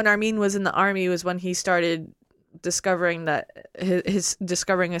Armin was in the army was when he started discovering that his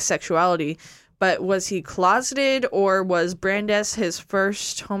discovering his sexuality. But was he closeted, or was Brandes his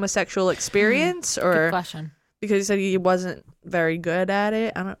first homosexual experience? Or good question. Because he said he wasn't very good at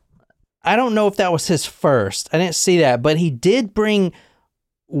it. I don't know if that was his first. I didn't see that, but he did bring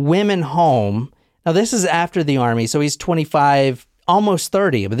women home. Now this is after the army, so he's 25. Almost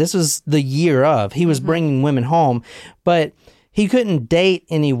 30, but this was the year of. He was bringing women home, but he couldn't date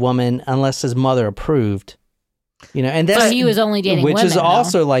any woman unless his mother approved. And that's, so he was only dating which women, is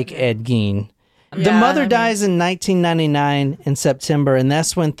also like Ed Gein. The mother dies in 1999 in September, and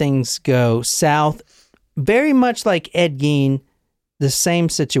that's when things go south. Very much like Ed Gein, the same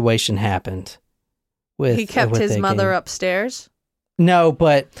situation happened. He kept his mother upstairs? No,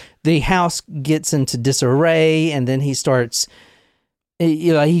 but the house gets into disarray, and then he starts...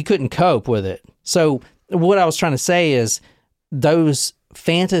 he couldn't cope with it. So what I was trying to say is those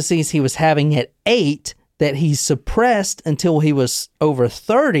fantasies he was having at 8 that he suppressed until he was over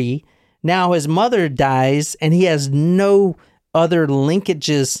 30, now his mother dies and he has no other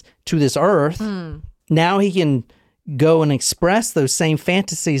linkages to this earth. Now he can go and express those same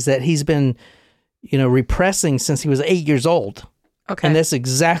fantasies that he's been, repressing since he was 8 years old. Okay. And that's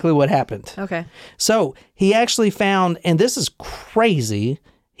exactly what happened. Okay. So he actually found, and this is crazy,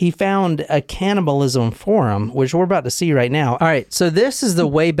 he found a cannibalism forum, which we're about to see right now. All right, so this is the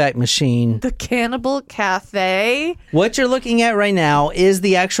Wayback Machine. The Cannibal Cafe. What you're looking at right now is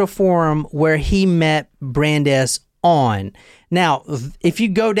the actual forum where he met Brandes on. Now, if you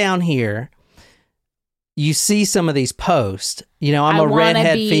go down here, you see some of these posts. I'm a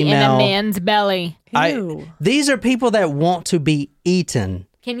redhead female. In a man's belly. These are people that want to be eaten.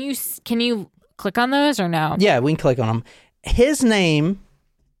 Can you click on those or no? Yeah, we can click on them. His name,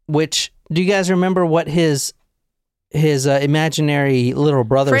 which do you guys remember what his imaginary little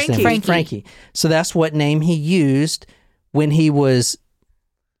brother's name was? Frankie. So that's what name he used when he was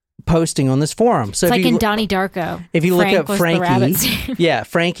posting on this forum. So it's like in Donnie Darko. If you look up Frankie, yeah,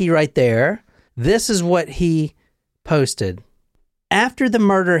 Frankie right there. This is what he posted. After the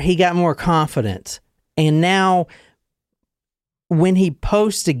murder, he got more confident. And now, when he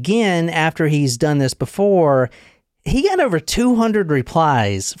posts again after he's done this before, he got over 200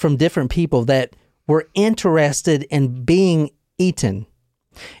 replies from different people that were interested in being eaten.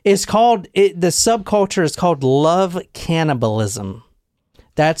 The subculture is called love cannibalism.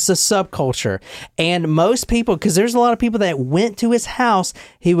 That's the subculture. And most people, because there's a lot of people that went to his house,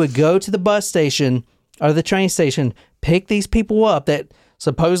 he would go to the bus station or the train station, pick these people up that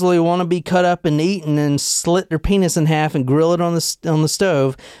supposedly want to be cut up and eaten and slit their penis in half and grill it on the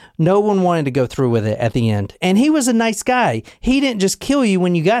stove. No one wanted to go through with it at the end. And he was a nice guy. He didn't just kill you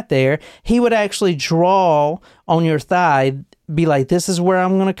when you got there. He would actually draw on your thigh be like, this is where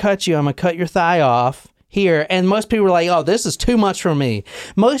I'm going to cut you. I'm going to cut your thigh off here. And most people are like, oh, this is too much for me.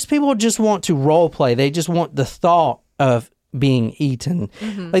 Most people just want to role play. They just want the thought of being eaten.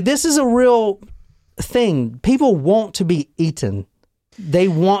 Like, this is a real thing. People want to be eaten. They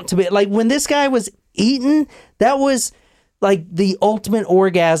want to be, like, when this guy was eaten, that was like the ultimate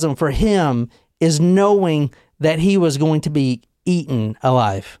orgasm for him, is knowing that he was going to be eaten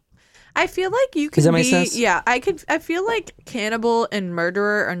alive. I feel like you can Does that make sense? Yeah, I feel like cannibal and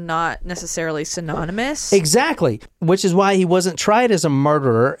murderer are not necessarily synonymous. Exactly, which is why he wasn't tried as a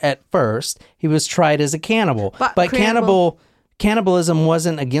murderer at first. He was tried as a cannibal. But cannibalism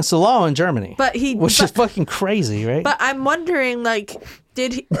wasn't against the law in Germany. Which is fucking crazy, right? But I'm wondering, like,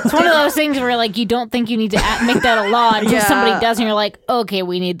 did he... It's one of those things where, like, you don't think you need to make that a law until somebody does, and you're like, okay,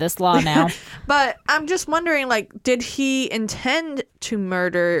 we need this law now. But I'm just wondering, like, did he intend to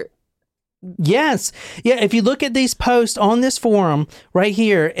murder... Yes. Yeah, if you look at these posts on this forum right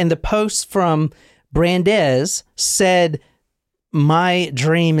here, and the posts from Brandes said, my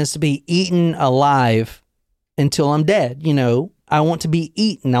dream is to be eaten alive until I'm dead. You know, I want to be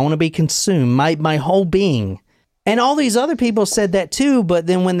eaten. I want to be consumed, my whole being. And all these other people said that too, but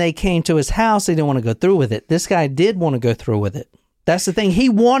then when they came to his house, they didn't want to go through with it. This guy did want to go through with it. That's the thing. He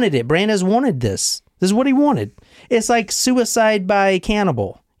wanted it. Brandes wanted this. This is what he wanted. It's like suicide by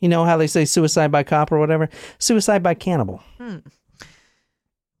cannibal. You know how they say suicide by cop or whatever? Suicide by cannibal.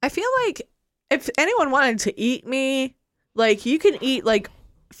 I feel like if anyone wanted to eat me, like, you can eat like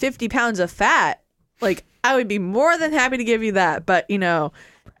 50 pounds of fat. Like, I would be more than happy to give you that. But, you know,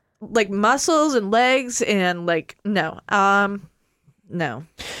 like muscles and legs and like, no. No.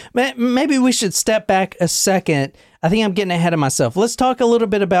 Maybe we should step back a second. I think I'm getting ahead of myself. Let's talk a little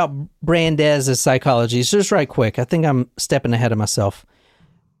bit about Brandes' psychology. So just right quick. I think I'm stepping ahead of myself.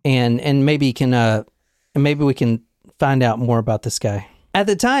 And maybe we can find out more about this guy. At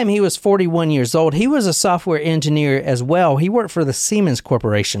the time, he was 41 years old. He was a software engineer as well. He worked for the Siemens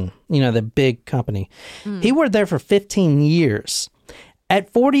Corporation, you know, the big company. He worked there for 15 years.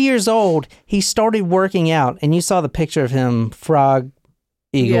 At 40 years old, he started working out, and you saw the picture of him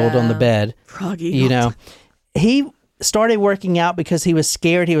frog-eagled on the bed. Frog-eagled. You know, he started working out because he was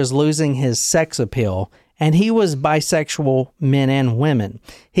scared he was losing his sex appeal. And he was bisexual, men and women.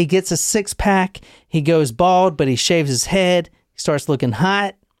 He gets a six-pack. He goes bald, but he shaves his head. He starts looking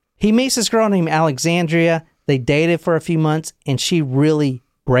hot. He meets this girl named Alexandria. They dated for a few months, and she really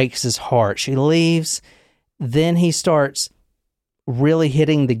breaks his heart. She leaves. Then he starts really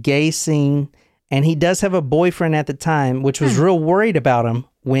hitting the gay scene. And he does have a boyfriend at the time, which was real worried about him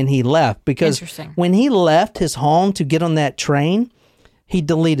when he left. Because when he left his home to get on that train, he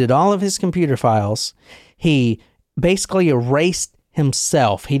deleted all of his computer files. He basically erased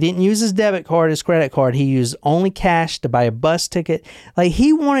himself. He didn't use his debit card, his credit card. He used only cash to buy a bus ticket. Like,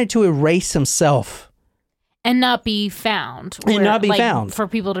 he wanted to erase himself. And not be found. And not be found. For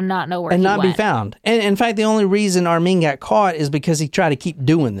people to not know where and he not went. be found. And in fact, the only reason Armin got caught is because he tried to keep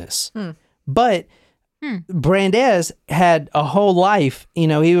doing this. But Brandes had a whole life. You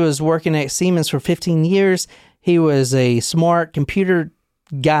know, he was working at Siemens for 15 years. He was a smart computer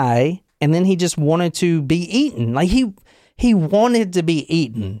guy. And then he just wanted to be eaten. Like, he wanted to be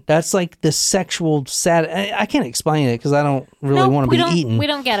eaten. That's like the sexual I can't explain it because I don't really want to be eaten. We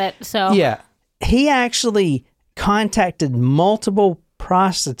don't get it. So yeah, he actually contacted multiple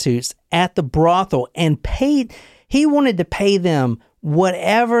prostitutes at the brothel and paid. He wanted to pay them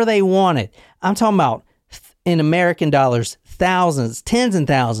whatever they wanted. I'm talking about in American dollars, thousands, tens and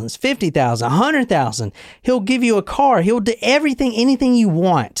thousands, 50,000, 100,000. He'll give you a car. He'll do everything, anything you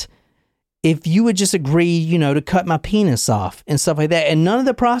want. If you would just agree, you know, to cut my penis off and stuff like that. And none of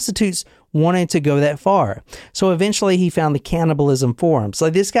the prostitutes wanted to go that far. So eventually he found the cannibalism forums.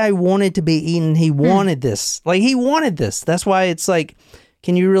 Like, this guy wanted to be eaten. He wanted this. Like, he wanted this. That's why it's like,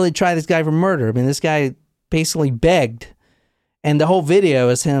 can you really try this guy for murder? I mean, this guy basically begged. And the whole video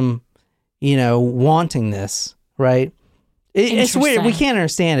is him, you know, wanting this, right? It's weird. We can't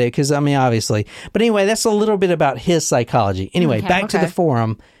understand it because, I mean, obviously. But anyway, that's a little bit about his psychology. Anyway, back to the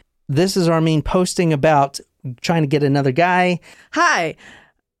forum. This is Armin posting about trying to get another guy. Hi.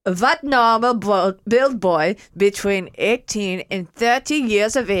 What normal build boy between 18 and 30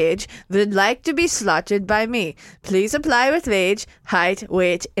 years of age would like to be slaughtered by me? Please apply with age, height,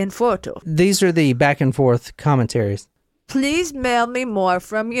 weight, and photo. These are the back and forth commentaries. Please mail me more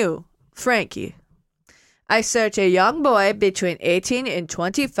from you, Frankie. I search a young boy between 18 and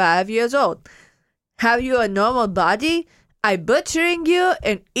 25 years old. Have you a normal body? I butchering you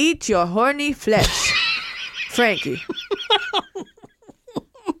and eat your horny flesh. Frankie.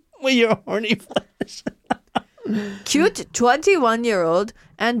 With your horny flesh. Cute 21-year-old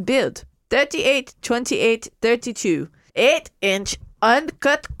and build 38, 28, 32. 8-inch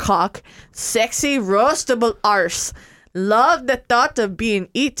uncut cock, sexy roastable arse. Love the thought of being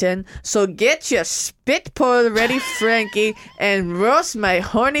eaten, so get your spit pole ready, Frankie, and roast my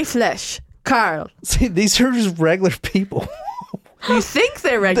horny flesh. Carl. See, these are just regular people. You think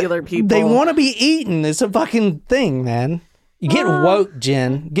they're regular people. They want to be eaten. It's a fucking thing, man. You get woke,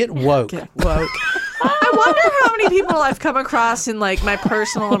 Jen. Get woke. Get woke. I wonder how many people I've come across in like my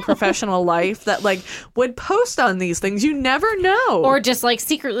personal and professional life that like would post on these things. You never know. Or just like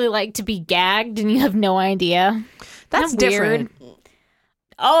secretly like to be gagged and you have no idea. That's different. Weird.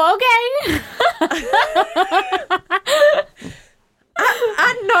 Oh, okay.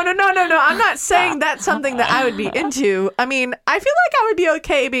 No. I'm not saying that's something that I would be into. I mean, I feel like I would be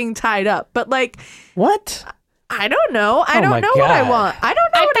okay being tied up, but like, what? I don't know. I don't know what I want. I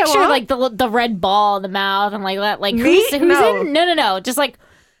don't know what I want. I picture like the red ball in the mouth and like that. Like Me? who's No. in? No. Just like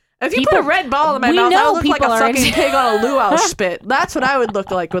if you put a red ball in my mouth, I would look like a are fucking pig on a luau spit. That's what I would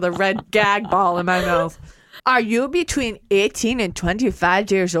look like with a red gag ball in my mouth. Are you between 18 and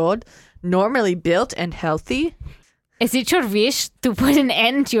 25 years old, normally built and healthy? Is it your wish to put an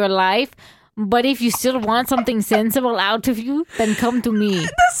end to your life? But if you still want something sensible out of you, then come to me.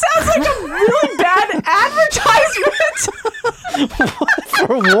 This sounds like a really bad advertisement.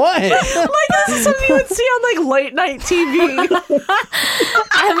 For what? Like this is something you would see on like late night TV.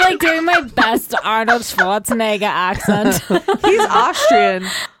 I'm like doing my best Arnold Schwarzenegger accent. He's Austrian.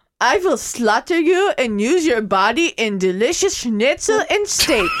 I will slaughter you and use your body in delicious schnitzel and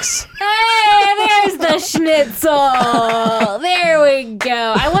steaks. Hey, there's the schnitzel. There we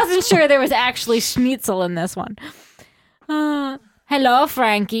go. I wasn't sure there was actually schnitzel in this one. Hello,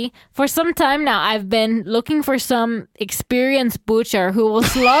 Frankie. For some time now, I've been looking for some experienced butcher who will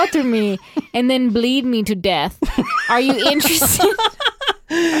slaughter me and then bleed me to death. Are you interested?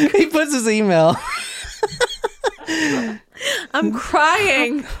 He puts his email. I'm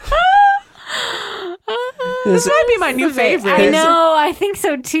crying. This might be my new favorite. I know, I think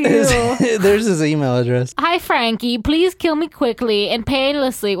so too. There's his email address. Hi, Frankie. Please kill me quickly and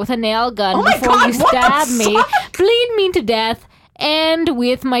painlessly with a nail gun before God, you stab me, bleed me to death, and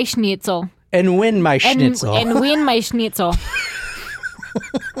with my schnitzel. And win my schnitzel. And win my schnitzel.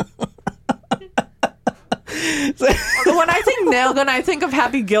 When I think nail gun, I think of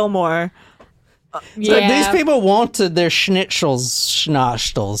Happy Gilmore. So these people wanted their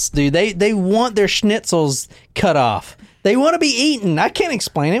schnitzels, dude. They want their schnitzels cut off. They want to be eaten. I can't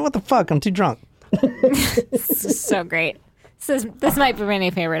explain it. What the fuck? I'm too drunk. This is so great. This might be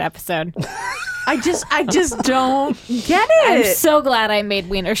my favorite episode. I just don't get it. I'm so glad I made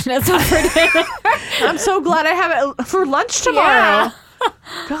Wiener Schnitzel for dinner. I'm so glad I have it for lunch tomorrow. Yeah.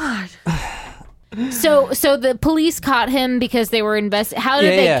 God. So the police caught him because they were How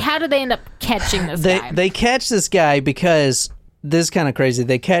did they end up catching this guy? They catch this guy because this is kind of crazy.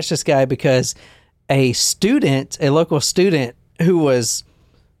 They catch this guy because a local student who was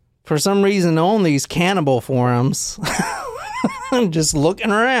for some reason on these cannibal forums, just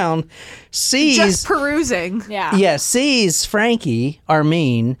looking around, just perusing. Yeah, sees Frankie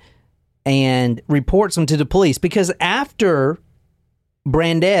Armin and reports him to the police because after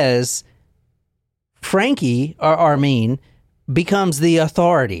Brandes, Frankie, or Armin, becomes the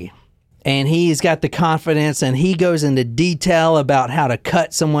authority. And he's got the confidence and he goes into detail about how to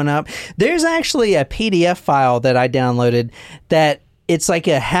cut someone up. There's actually a PDF file that I downloaded that it's like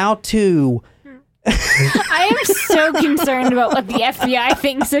a how-to. I am so concerned about what the FBI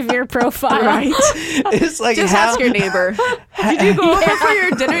thinks of your profile. Right. It's like just ask your neighbor. Did you go over for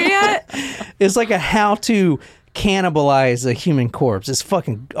your dinner yet? It's like a how-to cannibalize a human corpse. It's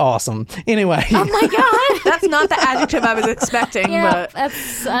fucking awesome. Anyway. Oh my god. That's not the adjective I was expecting, but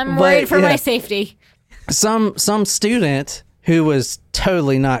I'm worried for my safety. Some student who was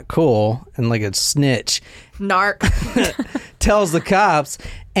totally not cool and like a snitch, narc, tells the cops,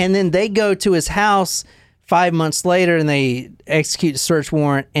 and then they go to his house 5 months later and they execute a search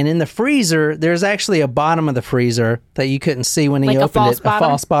warrant, and in the freezer there's actually a bottom of the freezer that you couldn't see when he opened it. A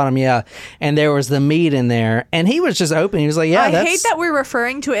false bottom, yeah. And there was the meat in there, and he was just open. He was like, yeah, I hate that we're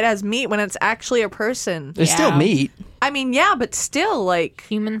referring to it as meat when it's actually a person. It's still meat. I mean, yeah, but still, like,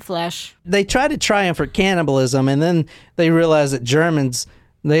 human flesh. They tried to try him for cannibalism, and then they realized that Germans,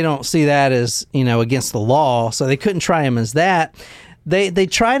 they don't see that as, against the law, so they couldn't try him as that. They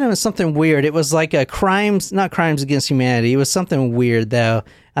tried him as something weird. It was like not crimes against humanity. It was something weird, though.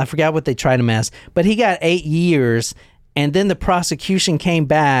 I forgot what they tried him as. But he got 8 years, and then the prosecution came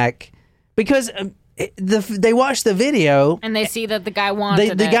back because they watched the video and they see that the guy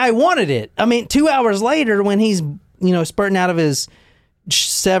wanted the guy wanted it. I mean, 2 hours later, when he's spurting out of his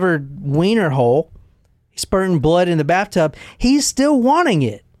severed wiener hole, he's spurting blood in the bathtub, he's still wanting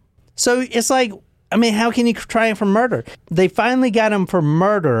it. So it's like, I mean, how can you try him for murder? They finally got him for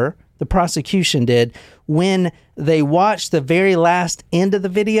murder, the prosecution did, when they watched the very last end of the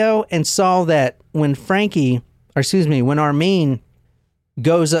video and saw that when Armin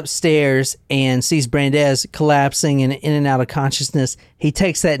goes upstairs and sees Brandes collapsing and in and out of consciousness, he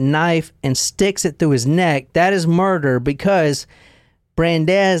takes that knife and sticks it through his neck. That is murder because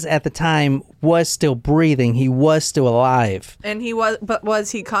Brandes at the time was still breathing. He was still alive. And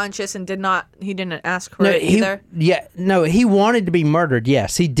was he conscious and he didn't ask for it either? He wanted to be murdered.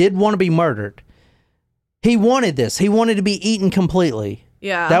 Yes, he did want to be murdered. He wanted this. He wanted to be eaten completely.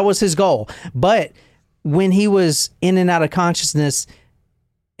 Yeah. That was his goal. But when he was in and out of consciousness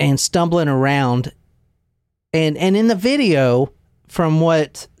and stumbling around, and in the video, from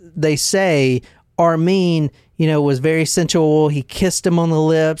what they say, Armin, was very sensual. He kissed him on the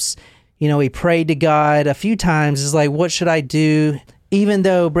lips. He prayed to God a few times. It's like, what should I do? Even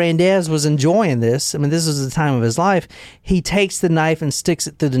though Brandes was enjoying this, I mean, this was the time of his life, he takes the knife and sticks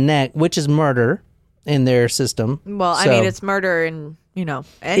it through the neck, which is murder in their system. Well, I mean, it's murder in,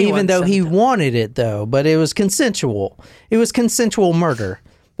 even though he wanted it, though, but it was consensual. It was consensual murder.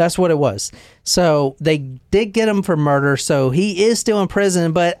 That's what it was. So they did get him for murder, so he is still in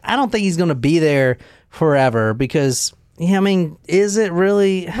prison, but I don't think he's going to be there forever because, I mean, is it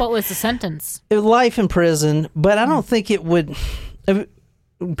really... What was the sentence? Life in prison, but I don't think it would...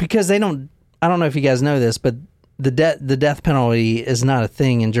 Because they don't... I don't know if you guys know this, but the death penalty is not a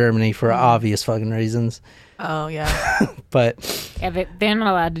thing in Germany for obvious fucking reasons. Oh, yeah. But... Yeah, they're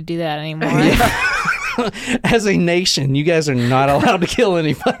not allowed to do that anymore. As a nation, you guys are not allowed to kill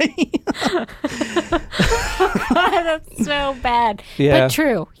anybody. That's so bad. Yeah. But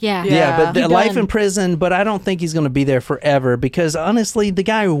true. Yeah. Yeah, but life in prison, but I don't think he's going to be there forever because honestly, the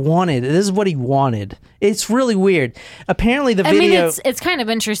guy wanted, this is what he wanted. It's really weird. Apparently the video... I mean, it's kind of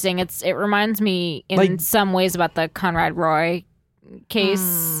interesting. It reminds me in some ways about the Conrad Roy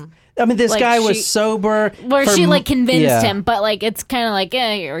case. I mean, this guy was sober. Where she convinced him, but it's kind of like,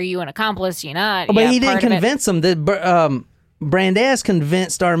 are you an accomplice? You're not. But he didn't convince him. Brandes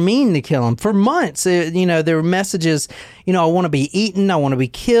convinced Armin to kill him for months. There were messages, I want to be eaten, I want to be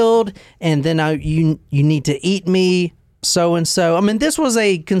killed, and then you need to eat me, so and so. I mean, this was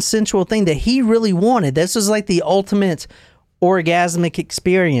a consensual thing that he really wanted. This was like the ultimate orgasmic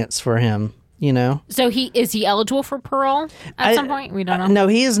experience for him. So is he eligible for parole at some point? We don't know. No,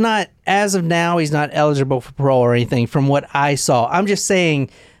 he is not. As of now, he's not eligible for parole or anything from what I saw. I'm just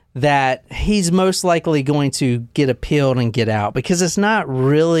saying that he's most likely going to get appealed and get out because it's not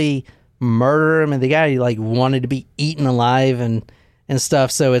really murder. I mean, the guy wanted to be eaten alive and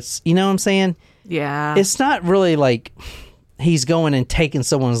stuff. So it's, you know what I'm saying? Yeah. It's not really like he's going and taking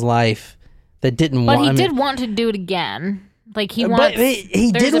someone's life that didn't want. But he did want to do it again. He wants, but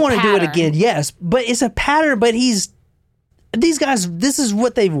he did want to do it again, yes. But it's a pattern. But these guys, this is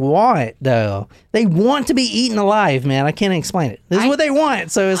what they want, though. They want to be eaten alive, man. I can't explain it. This is what they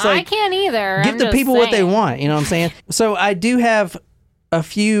want. So it's I can't either. Give the people what they want. You know what I'm saying? So I do have a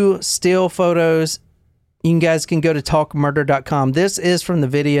few still photos. You guys can go to talkmurder.com. This is from the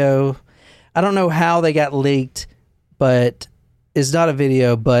video. I don't know how they got leaked, but it's not a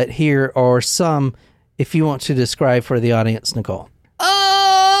video. But here are some. If you want to describe for the audience, Nicole.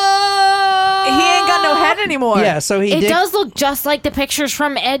 Oh! He ain't got no head anymore. Yeah, so It does look just like the pictures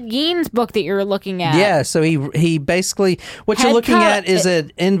from Ed Gein's book that you're looking at. Yeah, so he basically... What you're looking at is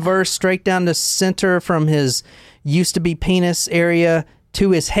an inverse straight down the center from his used-to-be penis area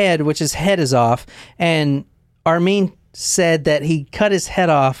to his head, which his head is off. And Armin said that he cut his head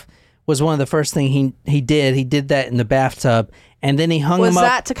off was one of the first things he did. He did that in the bathtub. And then he hung him up. Was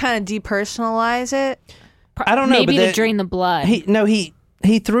that to kind of depersonalize it? I don't know. Maybe to drain the blood.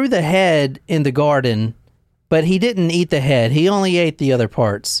 He threw the head in the garden, but he didn't eat the head. He only ate the other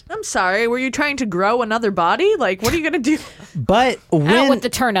parts. I'm sorry. Were you trying to grow another body? What are you going to do? But out with the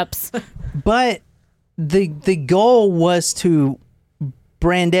turnips. But the goal was to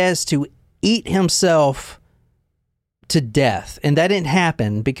Brandes to eat himself to death, and that didn't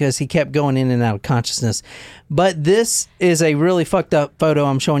happen because he kept going in and out of consciousness. But this is a really fucked up photo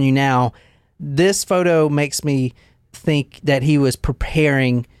I'm showing you now. This photo makes me think that he was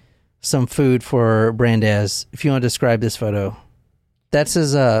preparing some food for Brandes. If you want to describe this photo, that's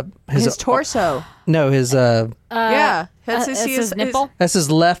his torso. No, his yeah, that's his nipple. That's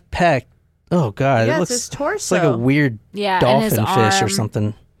his left pec. Oh god, yeah, it looks his torso. It's like a weird dolphin fish or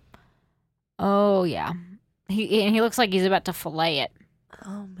something. Oh, yeah. He looks like he's about to fillet it.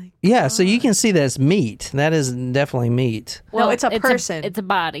 Oh, my God. Yeah, so you can see that's meat. That is definitely meat. Well, it's a person. It's a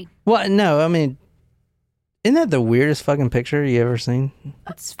body. Well, no, I mean, isn't that the weirdest fucking picture you ever seen?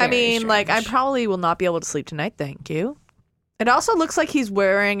 It's I very mean, strange. like, I probably will not be able to sleep tonight, thank you. It also looks like he's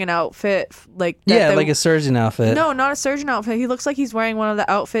wearing an outfit like that. Yeah, like a surgeon outfit. No, not a surgeon outfit. He looks like he's wearing one of the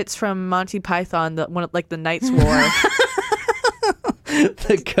outfits from Monty Python, like the Knights wore.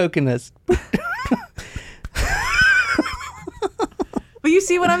 The coconuts. But you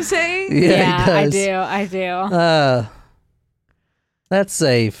see what I'm saying? Yeah, he does. I do. That's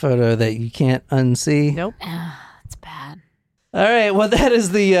a photo that you can't unsee. Nope. It's bad. All right, well, that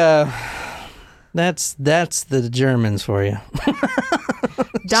is the that's the Germans for you.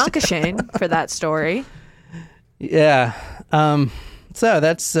 Dankeschön for that story. Yeah. So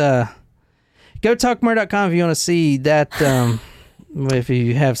that's gotalkmore.com if you want to see that. If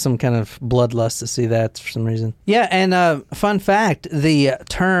you have some kind of bloodlust to see that for some reason. Yeah, and fun fact, the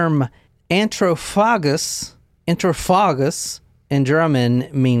term anthrophagus in German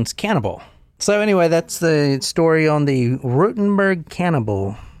means cannibal. So anyway, that's the story on the Rotenburg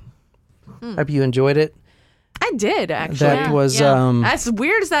cannibal. Hope you enjoyed it. I did, actually. That was... as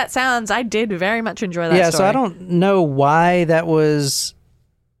weird as that sounds, I did very much enjoy that story. So I don't know why that was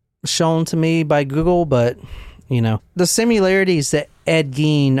shown to me by Google, but... You know, the similarities that Ed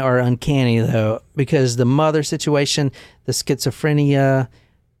Gein are uncanny, though, because the mother situation, the schizophrenia,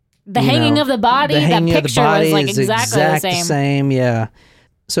 the hanging of the body, that picture was like exactly the same. Yeah.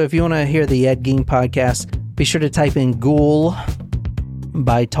 So if you want to hear the Ed Gein podcast, be sure to type in Ghoul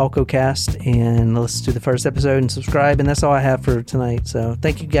by TalcoCast and listen to the first episode and subscribe. And that's all I have for tonight. So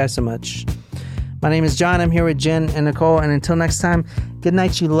thank you guys so much. My name is John. I'm here with Jen and Nicole. And until next time, good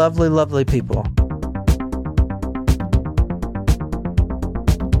night, you lovely, lovely people.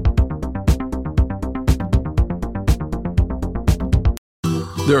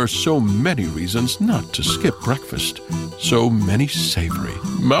 There are so many reasons not to skip breakfast. So many savory,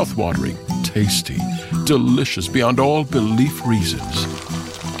 mouth-watering, tasty, delicious beyond all belief reasons.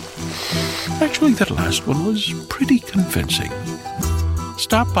 Actually, that last one was pretty convincing.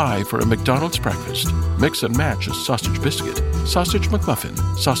 Stop by for a McDonald's breakfast. Mix and match a sausage biscuit, sausage McMuffin,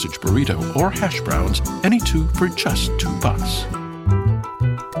 sausage burrito, or hash browns, any two for just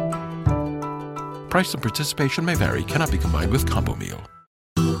 $2. Price and participation may vary, cannot be combined with combo meal.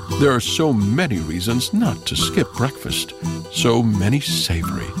 There are so many reasons not to skip breakfast. So many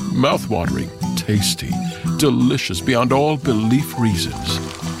savory, mouth-watering, tasty, delicious beyond all belief reasons.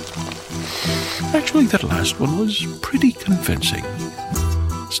 Actually, that last one was pretty convincing.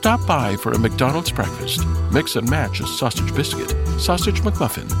 Stop by for a McDonald's breakfast. Mix and match a sausage biscuit, sausage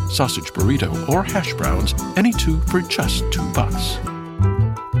McMuffin, sausage burrito, or hash browns, any two for just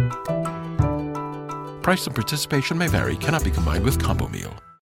 $2. Price and participation may vary, cannot be combined with combo meal.